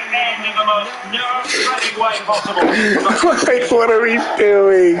going to end in the most nerve-wracking way possible. Like, what are we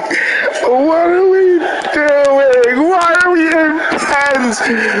doing? What are we doing? Why are we in pens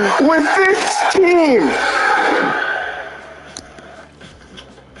with this team?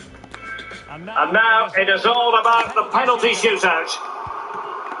 And now it is all about the penalty shootout.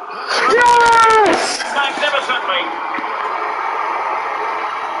 Yes! Magnificently.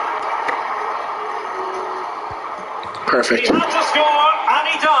 Perfect. He has to score, and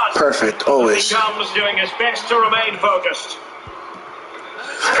he does. Perfect, always. He comes doing his best to remain focused.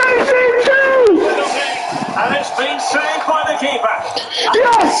 And it's been saved by the keeper.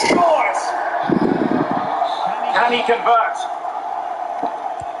 Yes! Scores. Can he convert?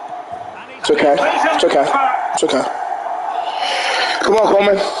 It's okay. It's okay. It's okay. Come on,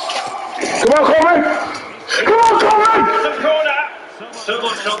 Coleman. Come on, Coleman. Come on, Coleman. The corner. So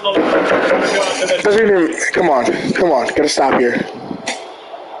much on the Doesn't even. Come on. Come on. Gotta stop here.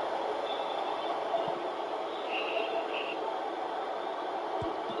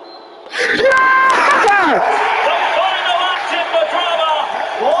 Yeah! The final act in the drama.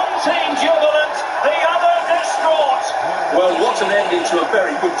 One team jubilant, the other distraught. Well, what an ending to a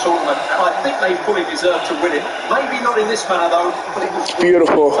very good tournament. And I think they fully deserve to win it. Maybe not in this manner, though, but it was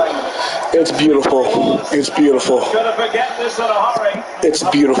Beautiful. It's beautiful. It's beautiful. Gonna forget this in a hurry. It's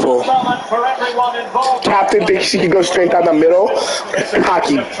beautiful. Moment for everyone involved. Captain thinks he can go straight down the middle.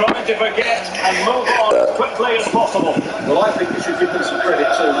 Hockey. Trying to forget and move on as quickly as possible. Well, I think you should give them some credit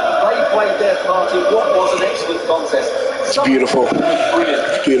too. They played their part in what was an excellent contest. It's beautiful. Brilliant.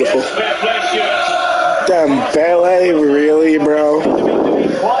 It's beautiful. Fair play, Stuart. Dembele, really, bro?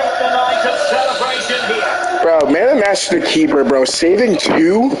 Quite the night of celebration here. Bro, man of the match to the keeper, bro. Saving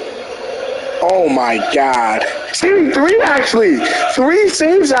 2? Oh my god. Saving 3, actually. 3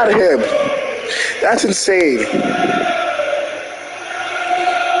 saves out of him. That's insane.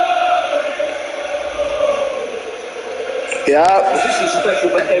 Yep. This is special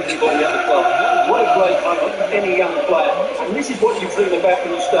for everybody at the club. What a great moment for any young player. And this is what you dream about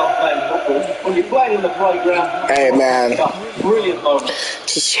when you start playing football. When you're playing in the playground. Hey, man. Brilliant moment.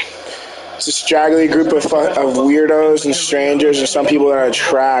 It's a straggly group of weirdos and strangers and some people that are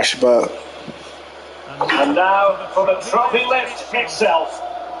trash, but... And now for the trophy lift itself.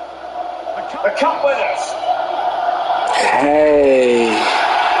 The cup winners. Hey.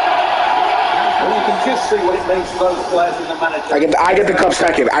 Well, you can just see what it means to those players and the manager. I get the cup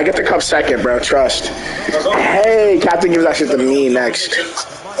second. I get the cup second, bro. Trust. Hey, Captain gives that shit to me next.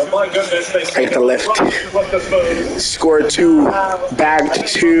 Oh my goodness, I get the lift. Scored 2, bagged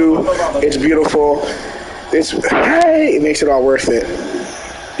 2. It's beautiful. It makes it all worth it.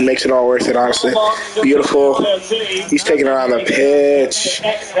 It makes it all worth it, honestly. Beautiful. He's taking it around the pitch.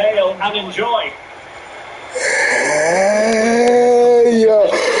 Exhale and enjoy. Hey.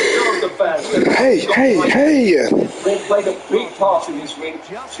 They played a big part in this win.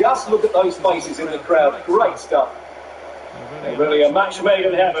 Just look at those faces in the crowd. Great stuff. Really a match made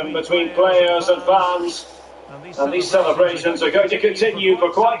in heaven between players and fans. And these celebrations are going to continue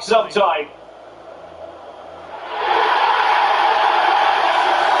for quite some time.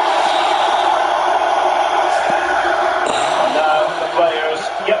 And now the players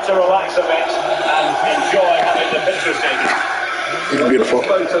get to relax a bit and enjoy having the pictures taken. It's beautiful.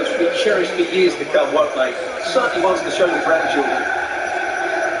 Photos will be cherished for years to come, won't they? Certainly ones to show the grandchildren.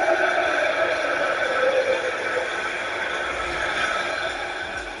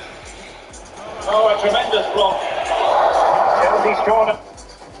 Oh, a tremendous block. Chelsea's corner.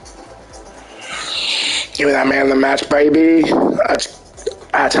 Give me that man of the match, baby.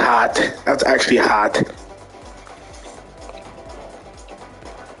 That's hot. That's actually hot.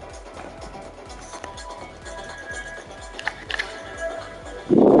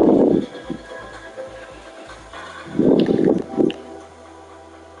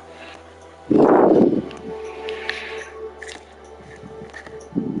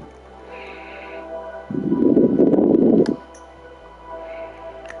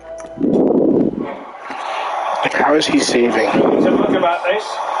 How is he saving? Look about this.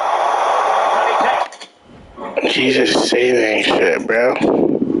 He's just saving shit, bro.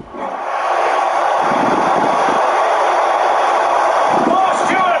 Stewart,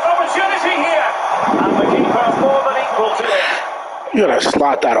 opportunity here. And the keeper more than equal to it. You gotta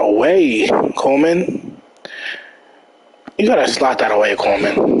slot that away, Coleman. You gotta slot that away,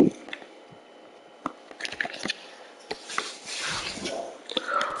 Coleman.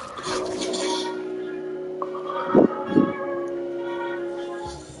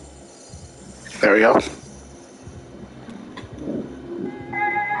 There we go.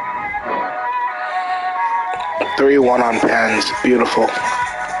 (3-1) on pens. Beautiful.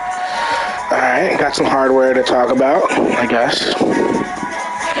 Alright, got some hardware to talk about, I guess.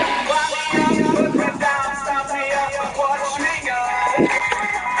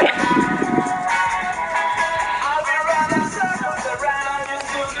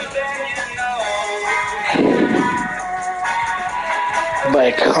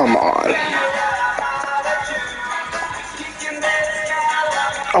 Like, come on.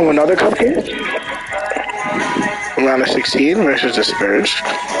 Oh, another cup game? Round of 16 versus the Spurs.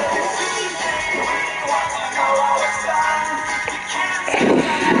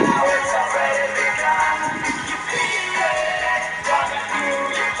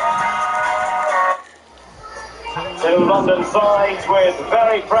 Two London sides with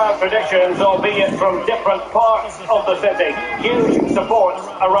very proud traditions, albeit from different parts of the city. Huge support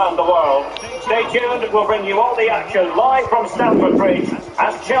around the world. Stay tuned, we'll bring you all the action live from Stamford Bridge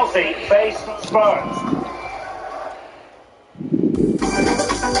as Chelsea face Spurs.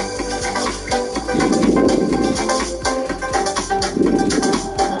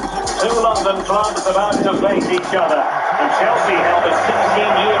 Two London clubs about to face each other, and Chelsea held a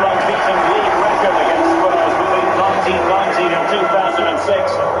 16-year unbeaten league record against Spurs between 1990 and 2006.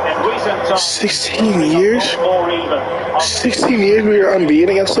 In recent times, 16 years? More even. 16 years we were unbeaten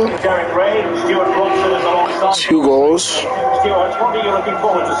against them? Derek Ray, Stuart Robson is alongside. 2 goals. Stuart, what are you looking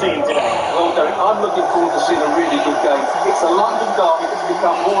forward to seeing today? Well, Derek, I'm looking forward to seeing a really good game. It's a London derby that's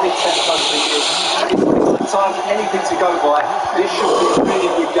become more intense over the years. And it's time for anything to go by. This should be a really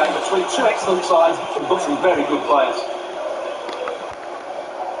good game between two excellent sides who've got some very good players.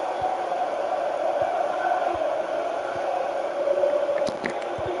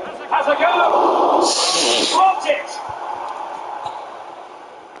 Has a go! Blocked it!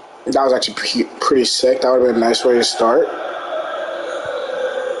 That was actually pretty sick. That would have been a nice way to start.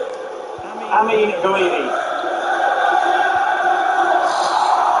 Amin Gouiri.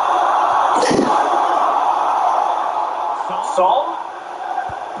 Son.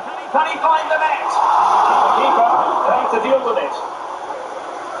 Can he find the net? The keeper trying to deal with it.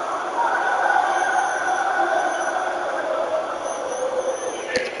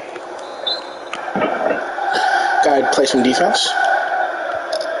 Gotta play some defense.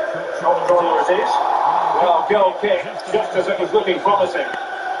 Short corner it is. Well, goal kick, just as it was looking promising.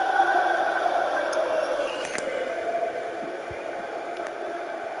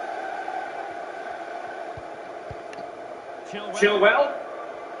 Chilwell.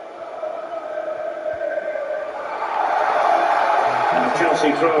 And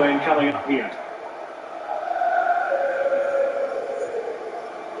Chelsea throw-in coming up here.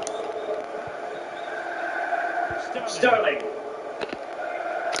 Sterling.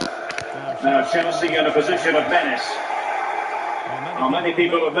 Now Chelsea in a position of menace. Now, many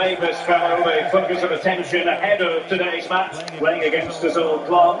people have made this fellow a focus of attention ahead of today's match, playing against his old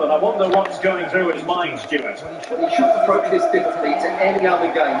club, and I wonder what's going through his mind, Stuart. Well, he should approach this differently to any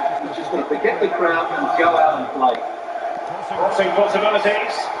other game. He's just going to forget the crowd and go out and play. Crossing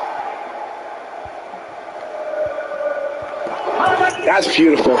possibilities. That's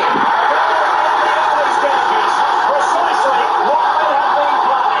beautiful.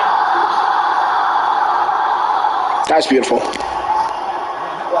 That's beautiful.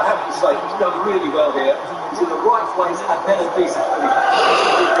 Well, I have to say, he's done really well here. He's in the right place and then a decent finish.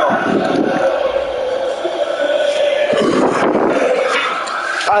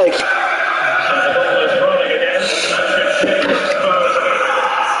 Alex.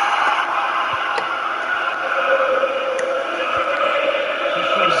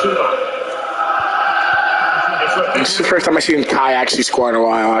 first time I've seen Kai actually score in a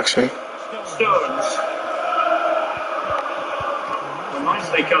while, actually. Stones.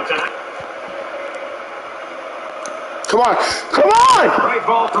 Nicely cut out. Come on! Come on! Great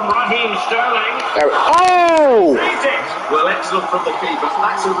ball from Raheem Sterling. Oh! Saved it. Well, excellent from the keeper.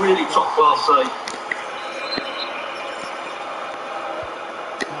 That's a really top-class save.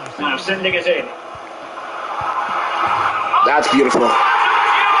 Now sending it in. That's beautiful.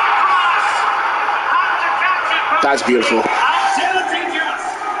 That's beautiful.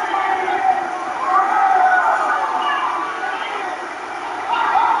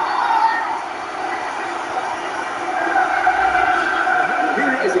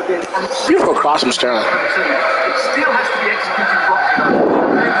 Beautiful cross from Sterling. It still has to be executed properly.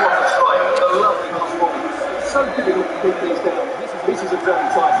 What a strike. A lovely cross ball. It's so difficult to keep these down. This is a very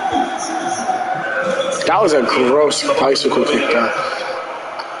tight. That was a gross bicycle kick.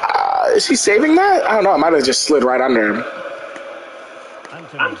 Is he saving that? I don't know. It might have just slid right under him.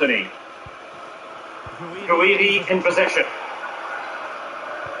 Anthony. Guidi in possession.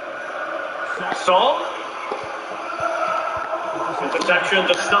 Son. Interception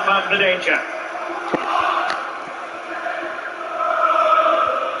to snuff out the danger.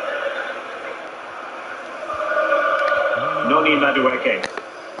 Noni Madueke.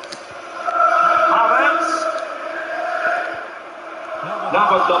 Havertz.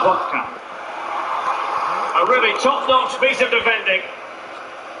 Lobotka. A really top-notch piece of defending.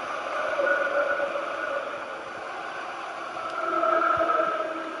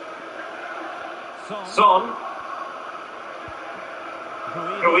 Son.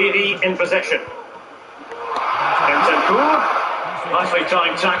 Guidi in possession. Bentancur. Nicely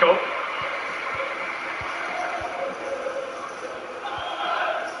timed tackle.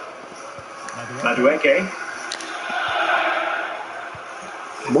 Madueke.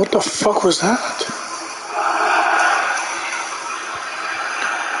 What the fuck was that?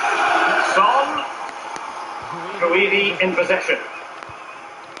 Son. Guidi in possession.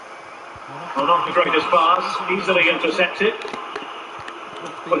 Well, not the greatest pass, easily intercepted.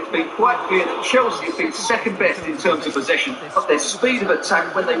 Well, it's been quite clear that Chelsea have been second best in terms of possession, but their speed of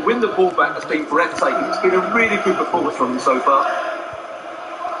attack when they win the ball back has been breathtaking. It's been a really good performance from them so far.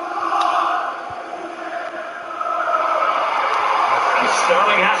 And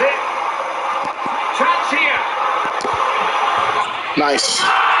Sterling has it. Chance here. Nice.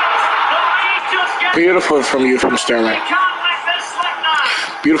 Beautiful from you, from Sterling.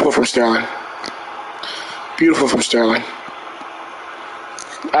 Beautiful from Sterling. Beautiful from Sterling.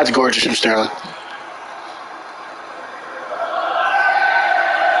 That's gorgeous from Sterling.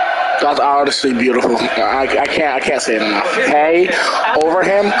 That's honestly beautiful. I can't say it enough. Hey, over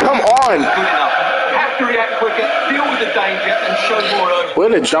him. Come on. Good enough. Have to react quicker, deal with the danger, and show more urgency. Way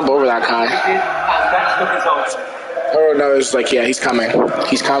to jump over that guy. And that's the result. Oh no, it's like, yeah, he's coming.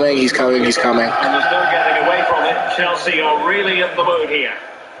 He's coming, he's coming, he's coming. And there's no getting away from it. Chelsea are really in the mood here.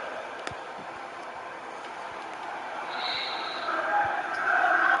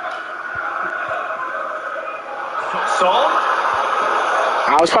 Son.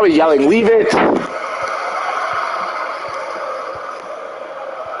 I was probably yelling, leave it.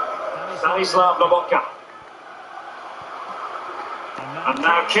 Stanislav Lobotka. And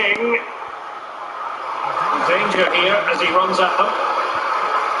now King. Danger here as he runs at them.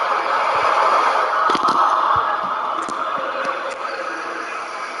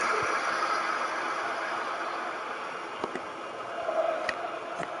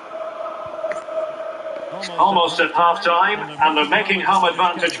 Almost at half-time, and they're making home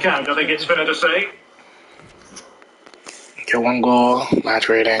advantage count, I think it's fair to say. Get 1 goal, match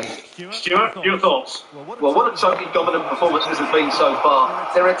rating. Stuart, your thoughts? Well, what a totally dominant performance this has been so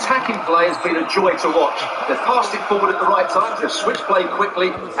far. Their attacking play has been a joy to watch. They've passed it forward at the right times, they've switched play quickly,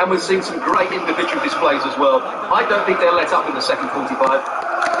 and we've seen some great individual displays as well. I don't think they'll let up in the second 45.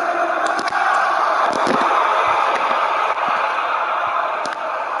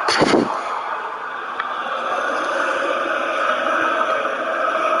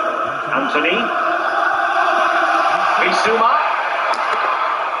 Anthony. Bissouma.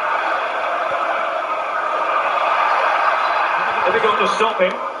 Difficult to stop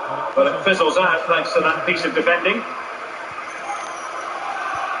him, but it fizzles out thanks to that piece of defending.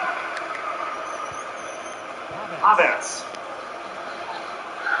 Havertz.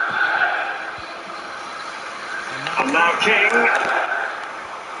 And now King.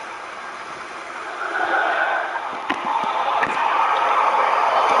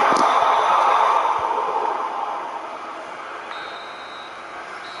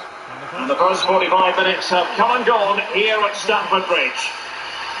 And the first 45 minutes have come and gone here at Stamford Bridge.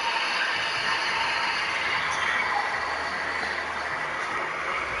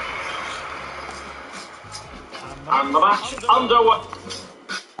 And the match underway.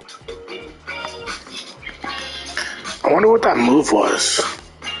 I wonder what that move was.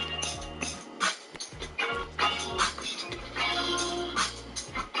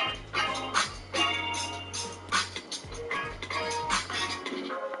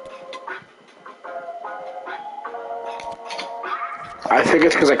 I think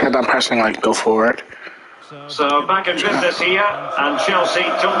it's because I kept on pressing, like, go forward. So back in business here, and Chelsea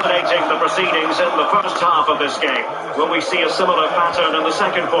dominating the proceedings in the first half of this game. Will we see a similar pattern in the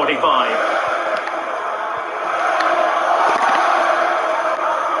second 45?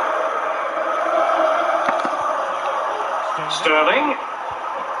 Sterling.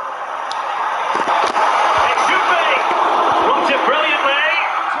 It should be. Blocked it brilliantly.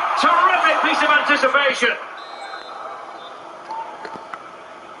 Terrific piece of anticipation.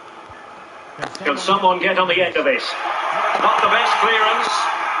 Can someone get on the end of this? Not the best clearance.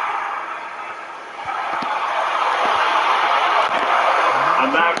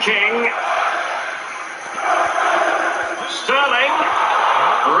 And now King. Sterling.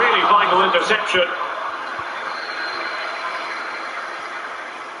 Really vital interception.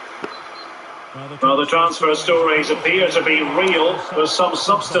 Well, the transfer stories appear to be real. There's some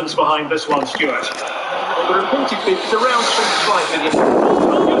substance behind this one, Stuart. Well, the reported bid is around 25 million.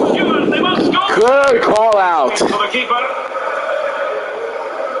 Stuart, they must score! Good call out. For the keeper.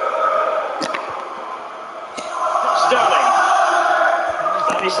 Sterling.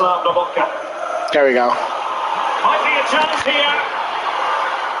 Stanislav Lobotka. There we go. Might be a chance here.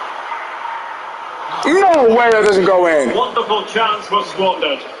 No way that doesn't go in. Wonderful chance was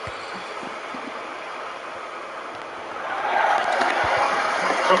squandered.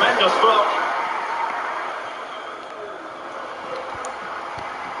 Tremendous block.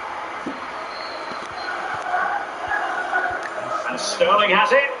 And Sterling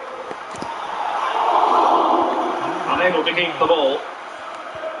has it. Unable to keep the ball.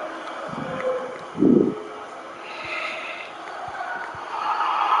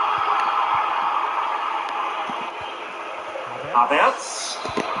 Havertz.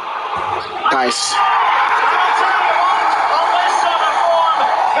 Nice.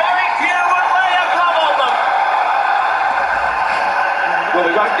 Well,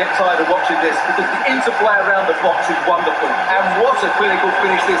 we won't get tired of watching this because the interplay around the box is wonderful. And what a clinical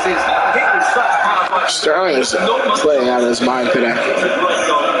finish this is. Hit with such power by Sterling is playing out of his mind today. It's a great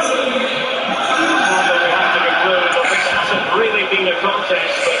goal. We have to conclude that this hasn't really been a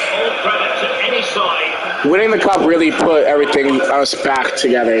contest, but all credit to any side. Winning the cup really put everything us back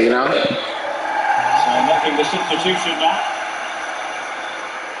together, you know? So making the substitution now.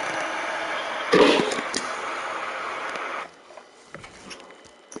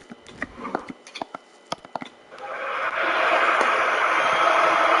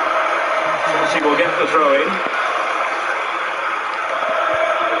 Chelsea will get the throw in.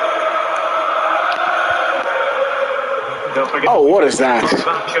 Oh, what is that?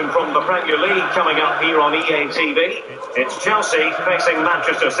 Action from the Premier League coming up here on EA TV. It's Chelsea facing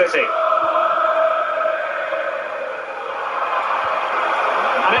Manchester City.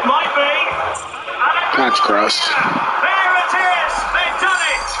 And it might be. That's gross. There it is. They've done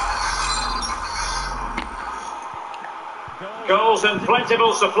it. Goals in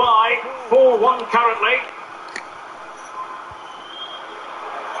plentiful supply. 4-1 currently.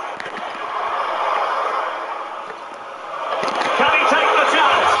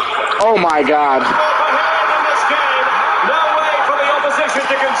 Oh my God. In this game, no way for the opposition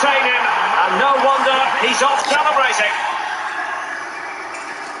to contain him, and no wonder he's off celebrating.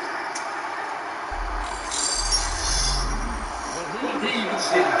 Here you can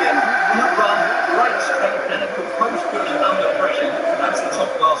see it again. Good run, great strength, and a composed finish under pressure. That's the top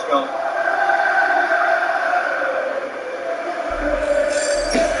class goal.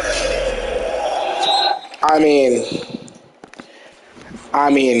 I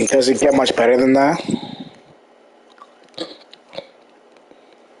mean, does it get much better than that?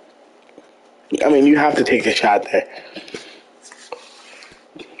 I mean, you have to take the shot there.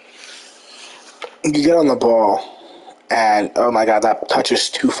 You get on the ball, and oh my God, that touch is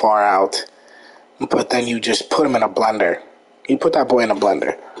too far out. But then you just put him in a blender. You put that boy in a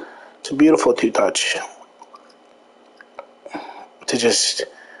blender. It's a beautiful two-touch. To just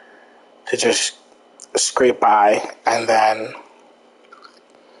scrape by, and then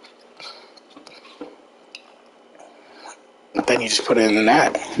you just put it in the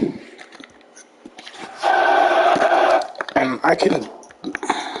net. And I can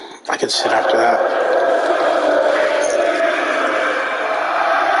sit after that.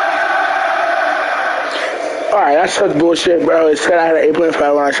 Alright, that's such bullshit, bro. It said I had an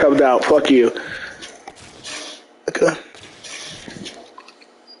 8.5 when I subbed out. Fuck you.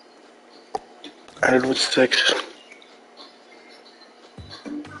 United with 6.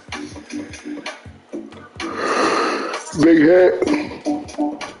 Big hit.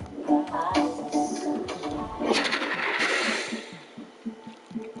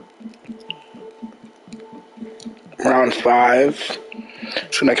 Round 5.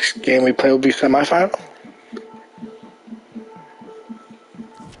 So next game we play will be semifinal.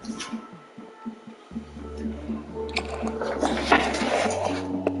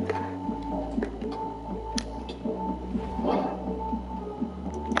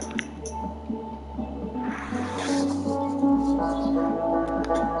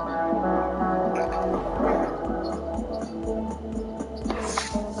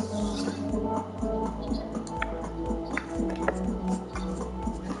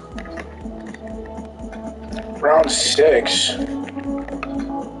 Round 6.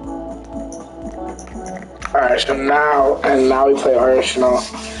 Alright, so now we play Arsenal.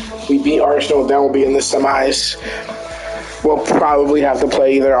 We beat Arsenal, then we'll be in the semis. We'll probably have to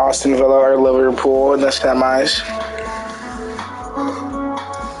play either Aston Villa or Liverpool in the semis.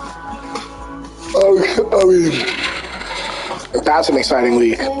 I mean, that's an exciting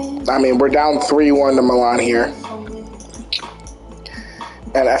week. I mean, we're down 3-1 to Milan here.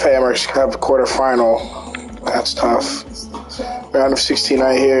 And FA Emirates Cup quarterfinal. That's tough. Round of 16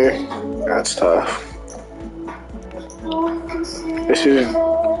 right here. That's tough.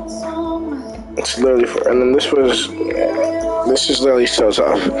 It's literally and then this is literally so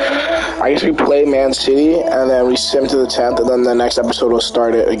tough. I guess we play Man City and then we sim to the 10th and then the next episode will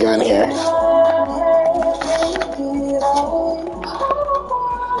start it again here.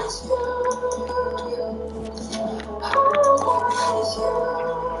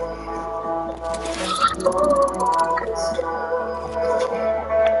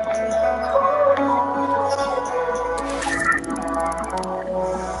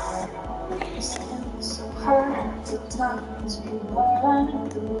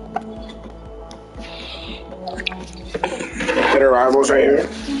 Bitter rivals right here.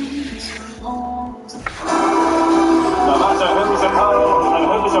 No matter who's at home and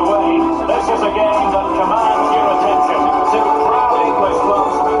who's away, this is a game that commands your attention. Two proud English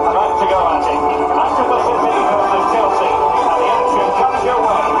clubs about to go at it. Manchester City versus Chelsea, and the action comes your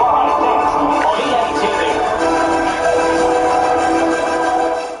way live next on EA TV.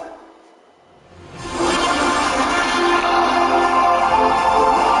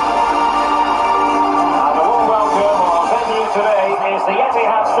 And a warm welcome. Our venue today is the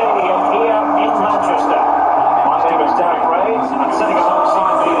Etihad Stadium here in Manchester. My name is Derek Ray, and sitting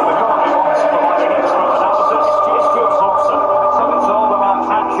alongside me in the commentary box providing expert analysis is Stuart Thompson. So it's all about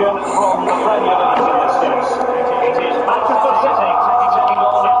action from the Premier League in this case. It is Manchester City taking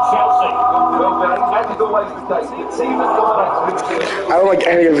on Chelsea. Well, Barry, as is always the case, the team that dominates midfield. I don't like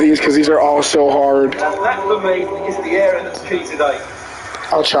any of these because these are all so hard. And that, for me, is the area that's key today.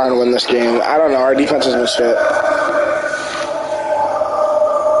 I'll try and win this game. I don't know. Our defense isn't shit.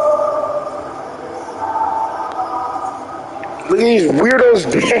 Look at these weirdos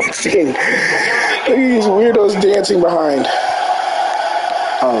dancing. Look at these weirdos dancing behind.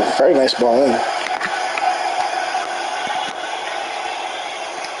 Oh, very nice ball in.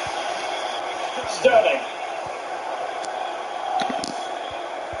 Sterling.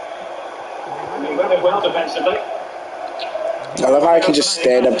 He went it well defensively. I love how I can just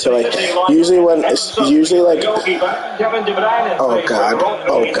stand up to usually oh god,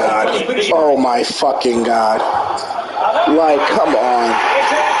 oh god, oh my fucking god. Like, come on.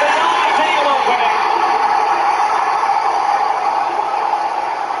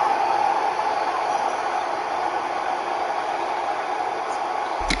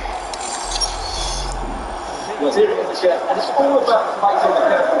 Well, here it is, the chef, and it's all about making the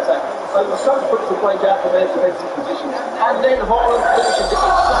counter-attack. They were so quick to break out from their defensive positions, and then Haaland finishes it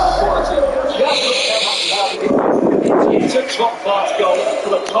with such quality. Just look how much power it is. It's a top-class goal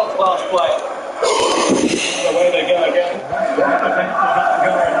from a top-class player. Away they go again. The defence is not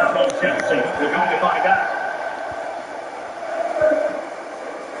going on Chelsea. We're going to find out.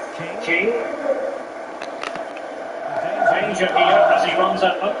 King. Danger here as he runs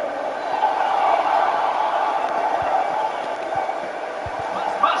at them.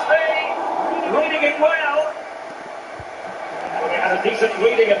 Reading it well. We had a decent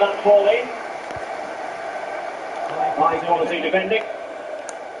reading of that ball in. High quality defending.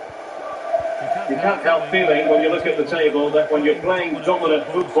 You can't help feeling when you look at the table that when you're playing dominant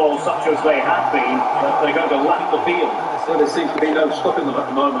football such as they have been, that they're going to lap the field. So there seems to be no stopping them at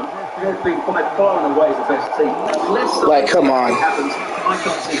the moment. They've been quite far and away the best team. Unless Like, come on. happens, I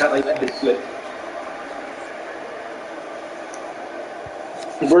can't see how they let this slip.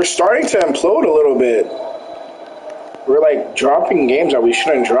 We're starting to implode a little bit. We're like dropping games that we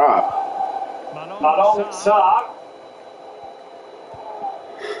shouldn't drop. Manon Sarr.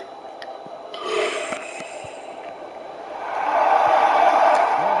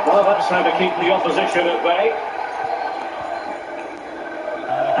 Well, that's how to keep the opposition at bay.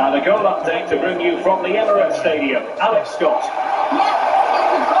 And a goal update to bring you from the Emirates Stadium. Alex Scott.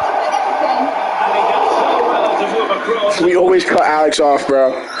 And he does so well to move across. We always cut Alex off,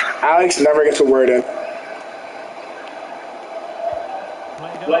 bro. Alex never gets a word in.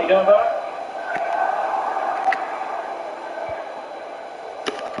 Played over.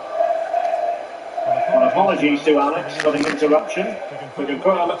 Apologies to Alex for the interruption. We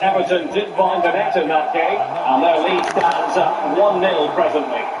confirm Everton did find the net in that game, and their lead stands at 1-0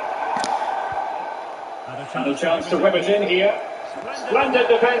 presently. And a chance to whip it in here. Splendid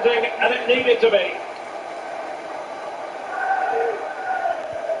defending, and it needed to be.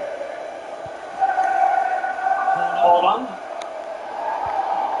 Holland.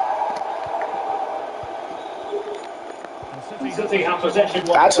 City have possession.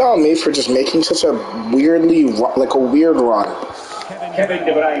 That's on me for just making such a like a weird run. Kevin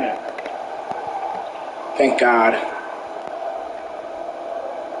De Bruyne. Thank God.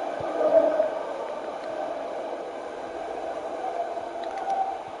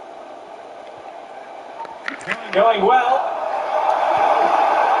 Going well.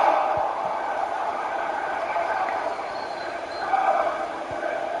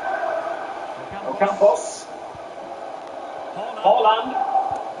 Campos. Holland.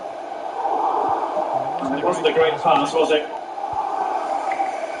 It wasn't a great pass, was it?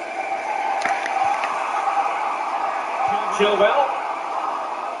 Chilwell.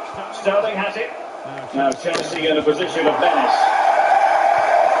 Sterling has it. Now Chelsea in a position of menace.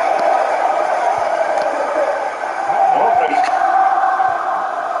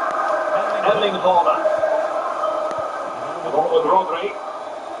 Erling Haaland. The ball with Rodri.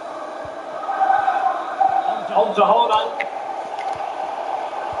 On to Haaland.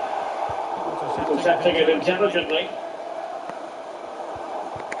 Intercepting it intelligently.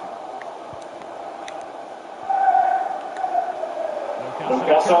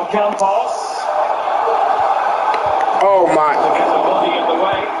 Lucas Campos. Oh my. To get the body in the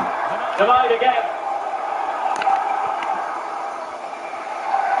way. Denied again.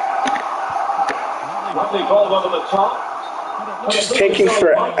 Lovely ball over the top. Just taking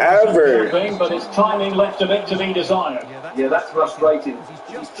forever. But his timing left a bit to be desired. Yeah, that's frustrating.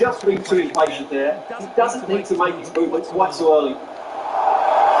 He's just been too impatient there. He doesn't need to make his movement quite so early.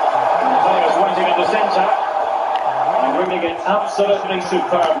 Players waiting in the centre. And bringing it absolutely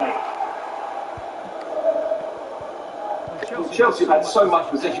superbly. Chelsea have had so much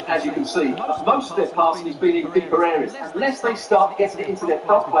possession, as you can see, but most of their passing has been in deeper areas. Unless they start getting it into their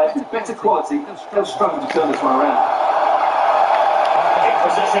pass players with better quality, they'll struggle to turn this one around. In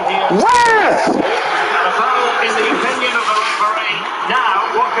position here. And a foul in the opinion of the referee.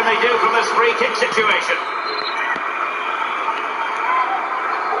 Now, what can they do from this free kick situation?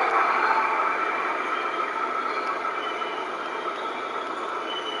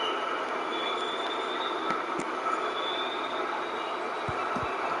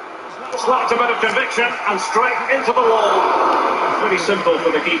 Slapped a bit of conviction and straight into the wall. Pretty simple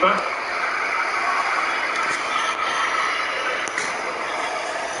for the keeper.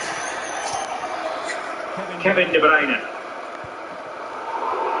 Kevin De Bruyne.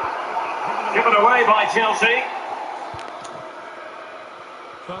 Given away by Chelsea.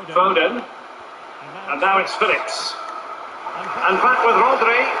 Foden. And now it's Phillips. And back with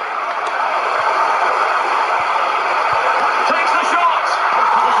Rodri. Takes the shot!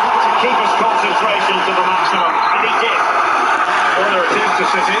 To keep his concentration to the maximum. And he did. Corner it is to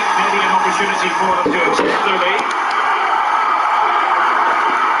City. Maybe an opportunity for them to extend their lead.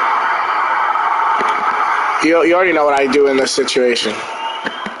 You already know what I do in this situation.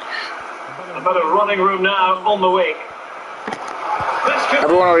 A bit of running room now on the wing.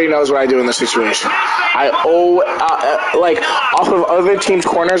 Everyone already knows what I do in this situation. Like off of other teams'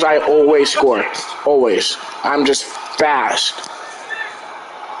 corners, I always score. Always. I'm just fast.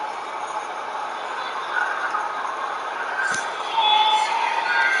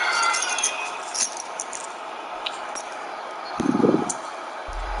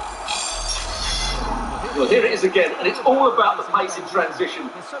 Well, here it is again, and it's all about the pace in transition.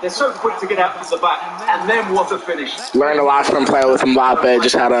 They're so quick to get out from the back, and then what a finish. Learned a lot from playing with Mbappe,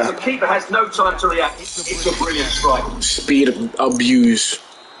 just how The to keeper has no time to react. It's a brilliant strike. speed abuse.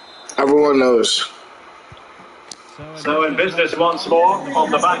 Everyone knows. So in business once more,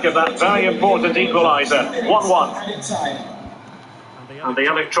 on the back of that very important equaliser. 1-1. And the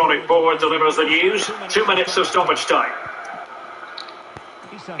electronic board delivers the news. 2 minutes of stoppage time.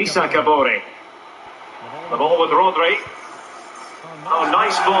 Issa Kabore. The ball with Rodri. Oh,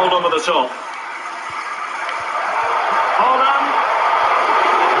 nice ball over the top. Holland.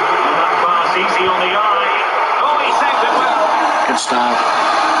 And that pass easy on the eye. Oh, he saved it well. Good stop.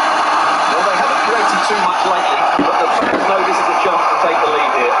 Well, they haven't created too much lately, but the fans know this is a chance to take the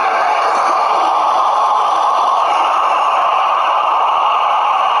lead here.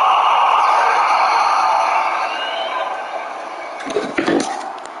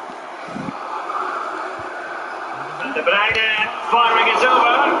 And De Bruyne firing it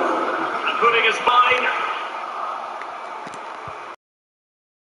over and putting his mind.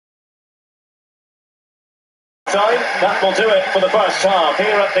 Time, that will do it for the first half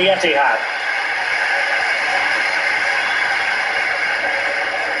here at the Etihad.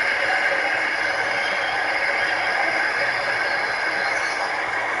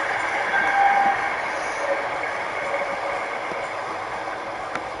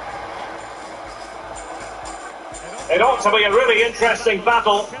 It ought to be a really interesting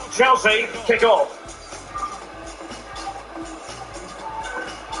battle. Chelsea kick off.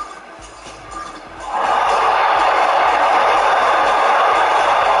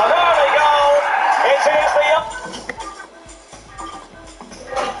 And there we go. It is the...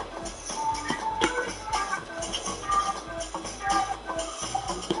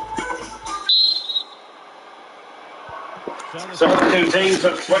 So the two teams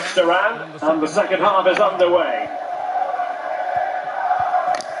have switched around and the second half is underway.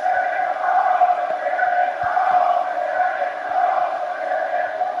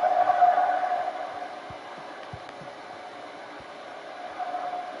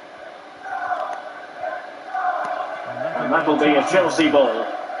 And that'll be a Chelsea ball.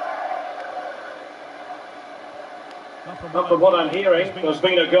 But from what I'm hearing, there's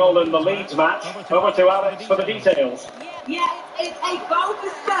been a goal in the Leeds match. Over to Alex for the details. Yeah, it's a goal for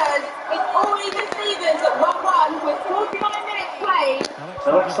Spurs. It's all even Stevens at 1-1 with 49 minutes played.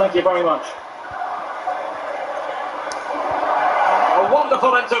 Alex, thank you very much. A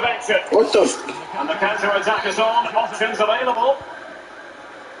wonderful intervention. What the? And the counter-attack is on. Options available.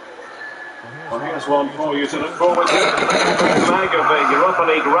 Well, here's one for you to look forward to. Leg of the Europa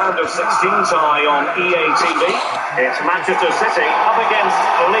League round of 16 tie on EA TV. It's Manchester City up against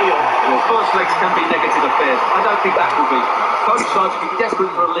Lille. Well, first legs can be negative affairs. I don't think that will be. Both sides will be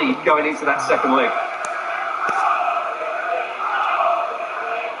desperate for a lead going into that second leg.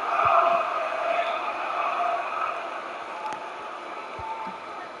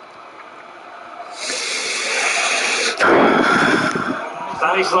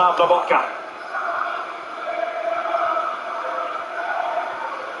 Stanislav Lobotka.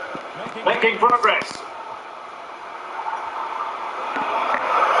 Making progress.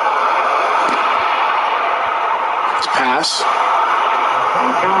 Pass.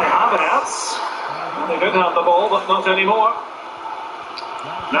 Kai Havertz. They did have the ball, but not anymore.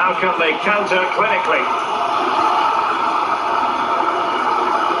 Now can they counter clinically?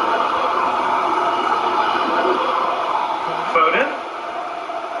 Foden.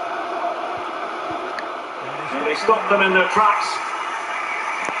 And they stopped them in their tracks.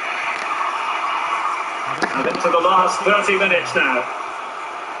 And into the last 30 minutes now.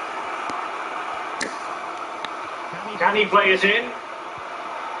 Can he play it in?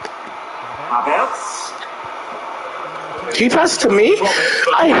 Havertz. Can you pass it to me?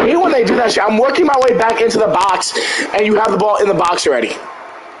 I hate when they do that shit. I'm working my way back into the box, and you have the ball in the box already.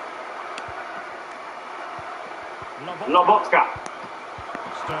 Lobotka.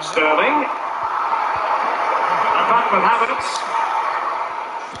 Sterling. And back with Havertz.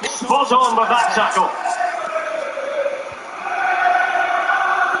 Spot on with that tackle.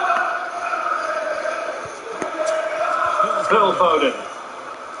 Phil Foden.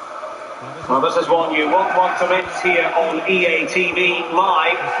 Well, this is one you won't want to miss here on EA TV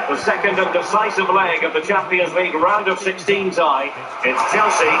Live. The second and decisive leg of the Champions League round of 16 tie. It's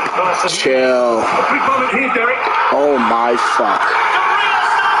Chelsea versus... Chill. A quick moment here, Derek. Oh my fuck.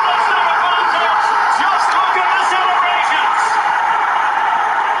 Just look at the celebrations.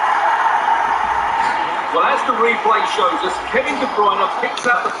 Well, as the replay shows us, Kevin De Bruyne picks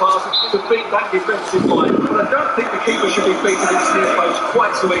out the pass to beat that defensive line. But I don't think the keeper should be beaten in his near post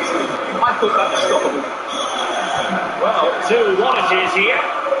quite so easily. I thought that was stoppable. Well, 2-1 it is here.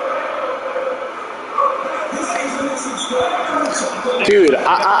 Dude,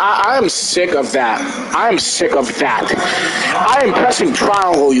 I am sick of that. I am sick of that. I am pressing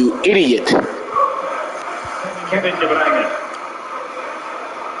triangle, you idiot. Kevin De Bruyne.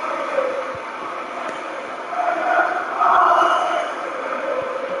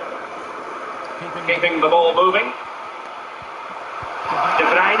 Keeping the ball moving. De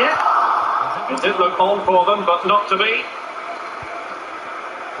Bruyne. It did look on for them, but not to be.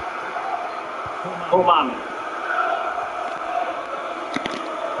 Coman.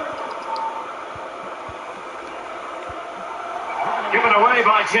 Given away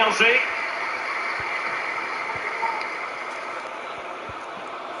by Chelsea.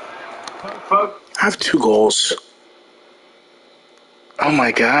 I have 2 goals. Oh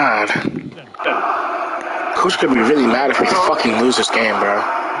my god. Coach could be really mad if we fucking lose this game, bro.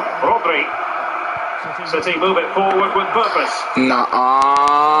 Rodri. City move it forward with purpose.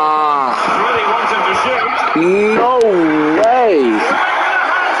 Nuh-uh. Really want him to shoot. No way.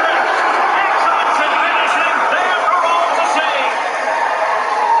 Excellence in finishing. There for all to see.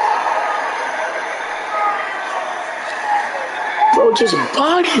 Bro just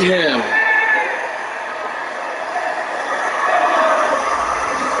bodied him.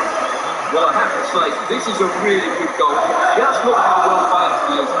 Well, I have to say, this is a really good goal. Just look how well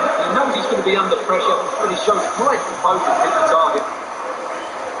balanced he is. He knows he's going to be under pressure, but he shows great composure to hit the target.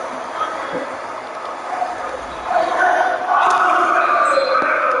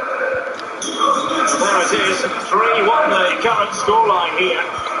 There it is, 3-1 the current scoreline here.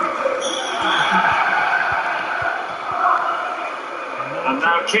 And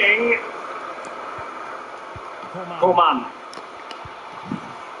now King. Coman.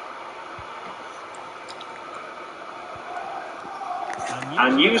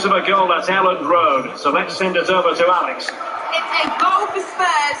 And news of a goal at Elland Road, so let's send it over to Alex. It's a goal for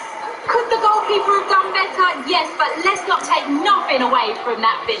Spurs. Could the goalkeeper have done better? Yes, but let's not take nothing away from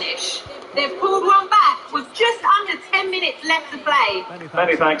that finish. They've pulled one back with just under 10 minutes left to play.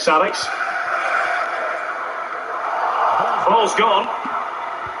 Many thanks, Alex. Ball's gone.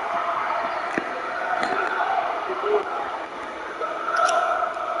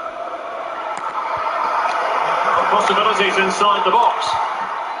 Possibilities inside the box.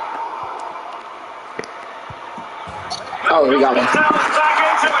 Oh, we got one. Back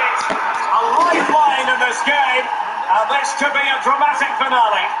into it. A lifeline in this game, and this could be a dramatic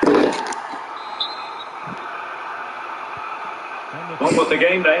finale. On with the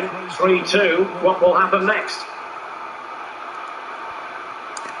game then, 3-2. What will happen next?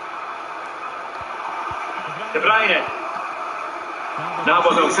 De Bruyne. Now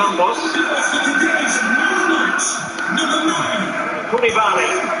with Ocampos. Koulibaly.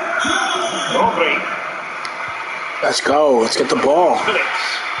 Rodri. Let's go. Let's get the ball.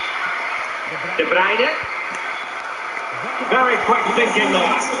 Phillips. De Bruyne. Very quick thinking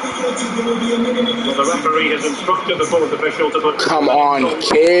there. Well, the referee has instructed the fourth official to put... Come on,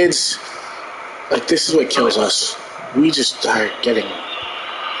 kids. Like, this is what kills us. We just are getting...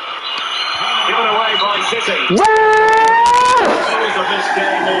 Given away by City. The close of this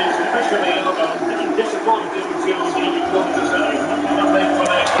game is officially over. Disappointing Chelsea, you've got to say. Nothing for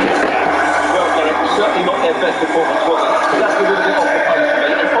their... Well, Derek, certainly not their best performance, was it? That's a little bit off the pace for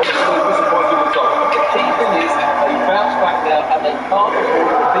me, and obviously disappointing result. But the key thing is, they bounce back now, and they can't afford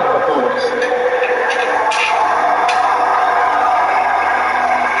a big performance.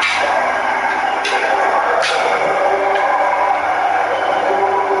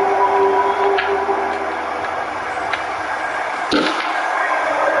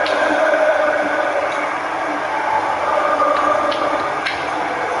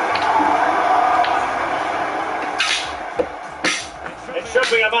 Should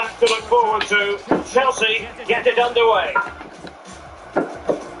be a match to look forward to. Chelsea get it underway.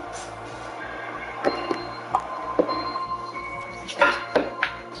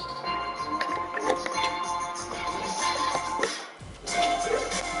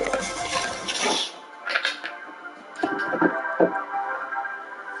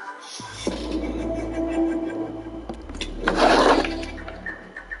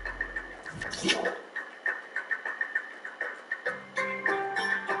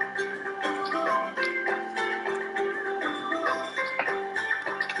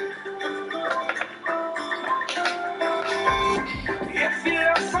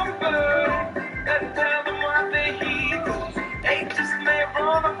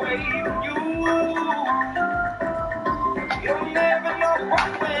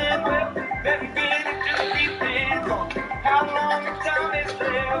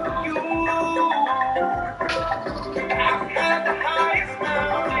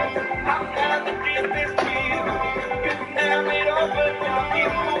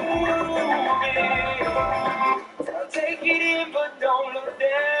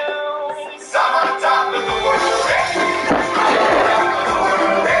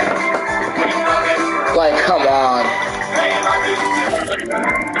 Like, come on.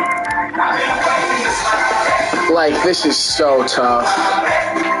 Like, this is so tough.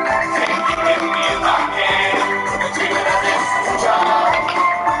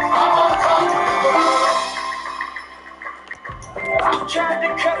 I'm trying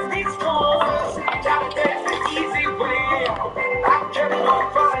to cut these corners. I'm trying to take the easy way. I kept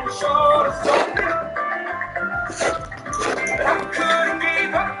on falling short of something. I couldn't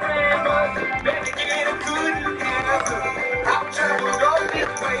give up there, but then again I couldn't have. I've traveled all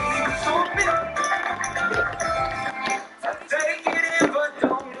this way so many. I take it in, but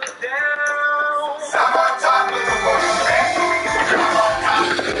don't look down.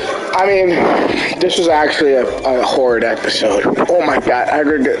 I mean, this was actually a horrid episode. Oh my god,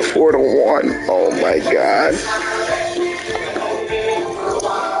 aggregate 4-1. Oh my god.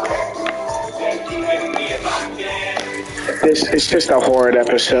 It's just a horrid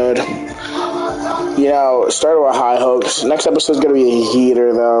episode. You know, started with high hopes. Next episode's gonna be a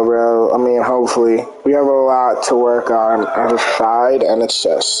heater though, bro. I mean, hopefully. We have a lot to work on the side, and it's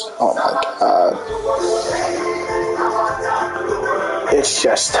just, oh my god. It's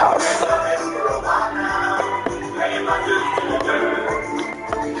just tough.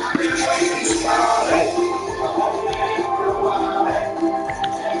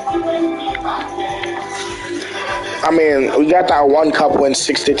 I mean, we got that one cup win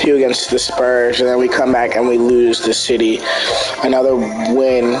 6-2 against the Spurs, and then we come back and we lose the City. Another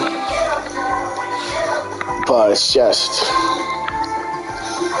win. But it's just...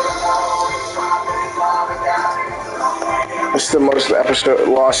 It's the most episode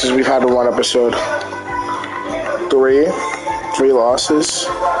losses we've had in one episode. 3 losses.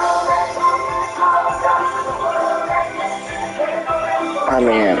 I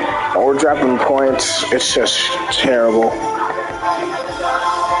mean, we're dropping points. It's just terrible.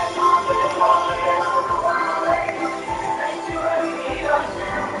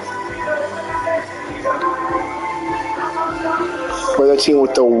 We're the team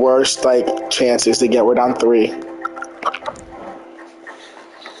with the worst chances to get. We're down 3.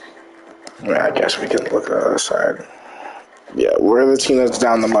 Yeah, I guess we can look at the other side. Yeah, we're the team that's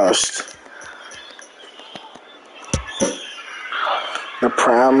down the most. The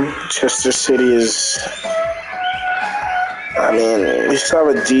Prem, Chester City is... I mean, we still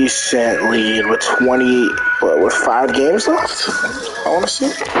have a decent lead with 5 games left? I want to see.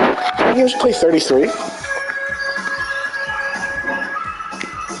 5 games, play 33.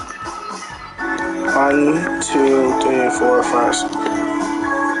 1, 2, 3, 4, 5,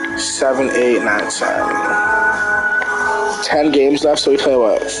 7, 8, 9, 10. 10 games left, so we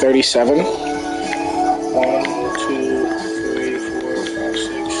play 37? 1, 2, 3, 4, 5, 6,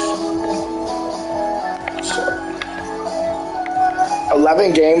 7.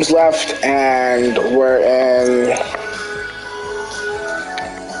 11 games left, and we're in...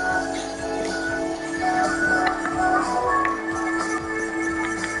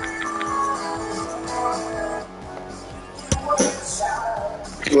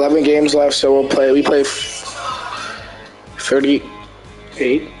 games left, so we play 38.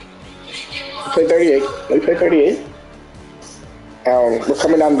 We play 38. We're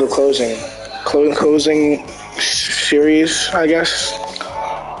coming down to the closing series, I guess.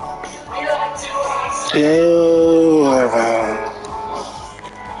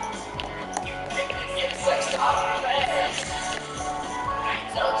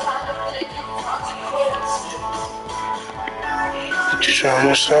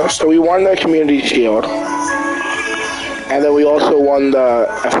 So we won the Community Shield, and then we also won the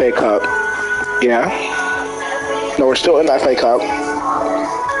FA Cup. Yeah. No, we're still in the FA Cup.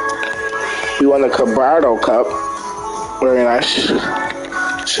 We won the Cabrado Cup. Very nice.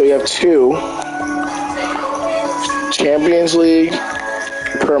 So we have 2 Champions League,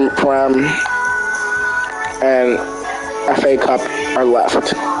 Prem, and FA Cup are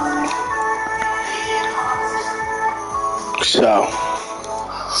left. So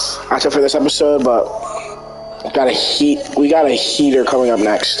that's it for this episode, but we got a heater coming up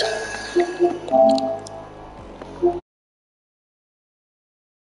next.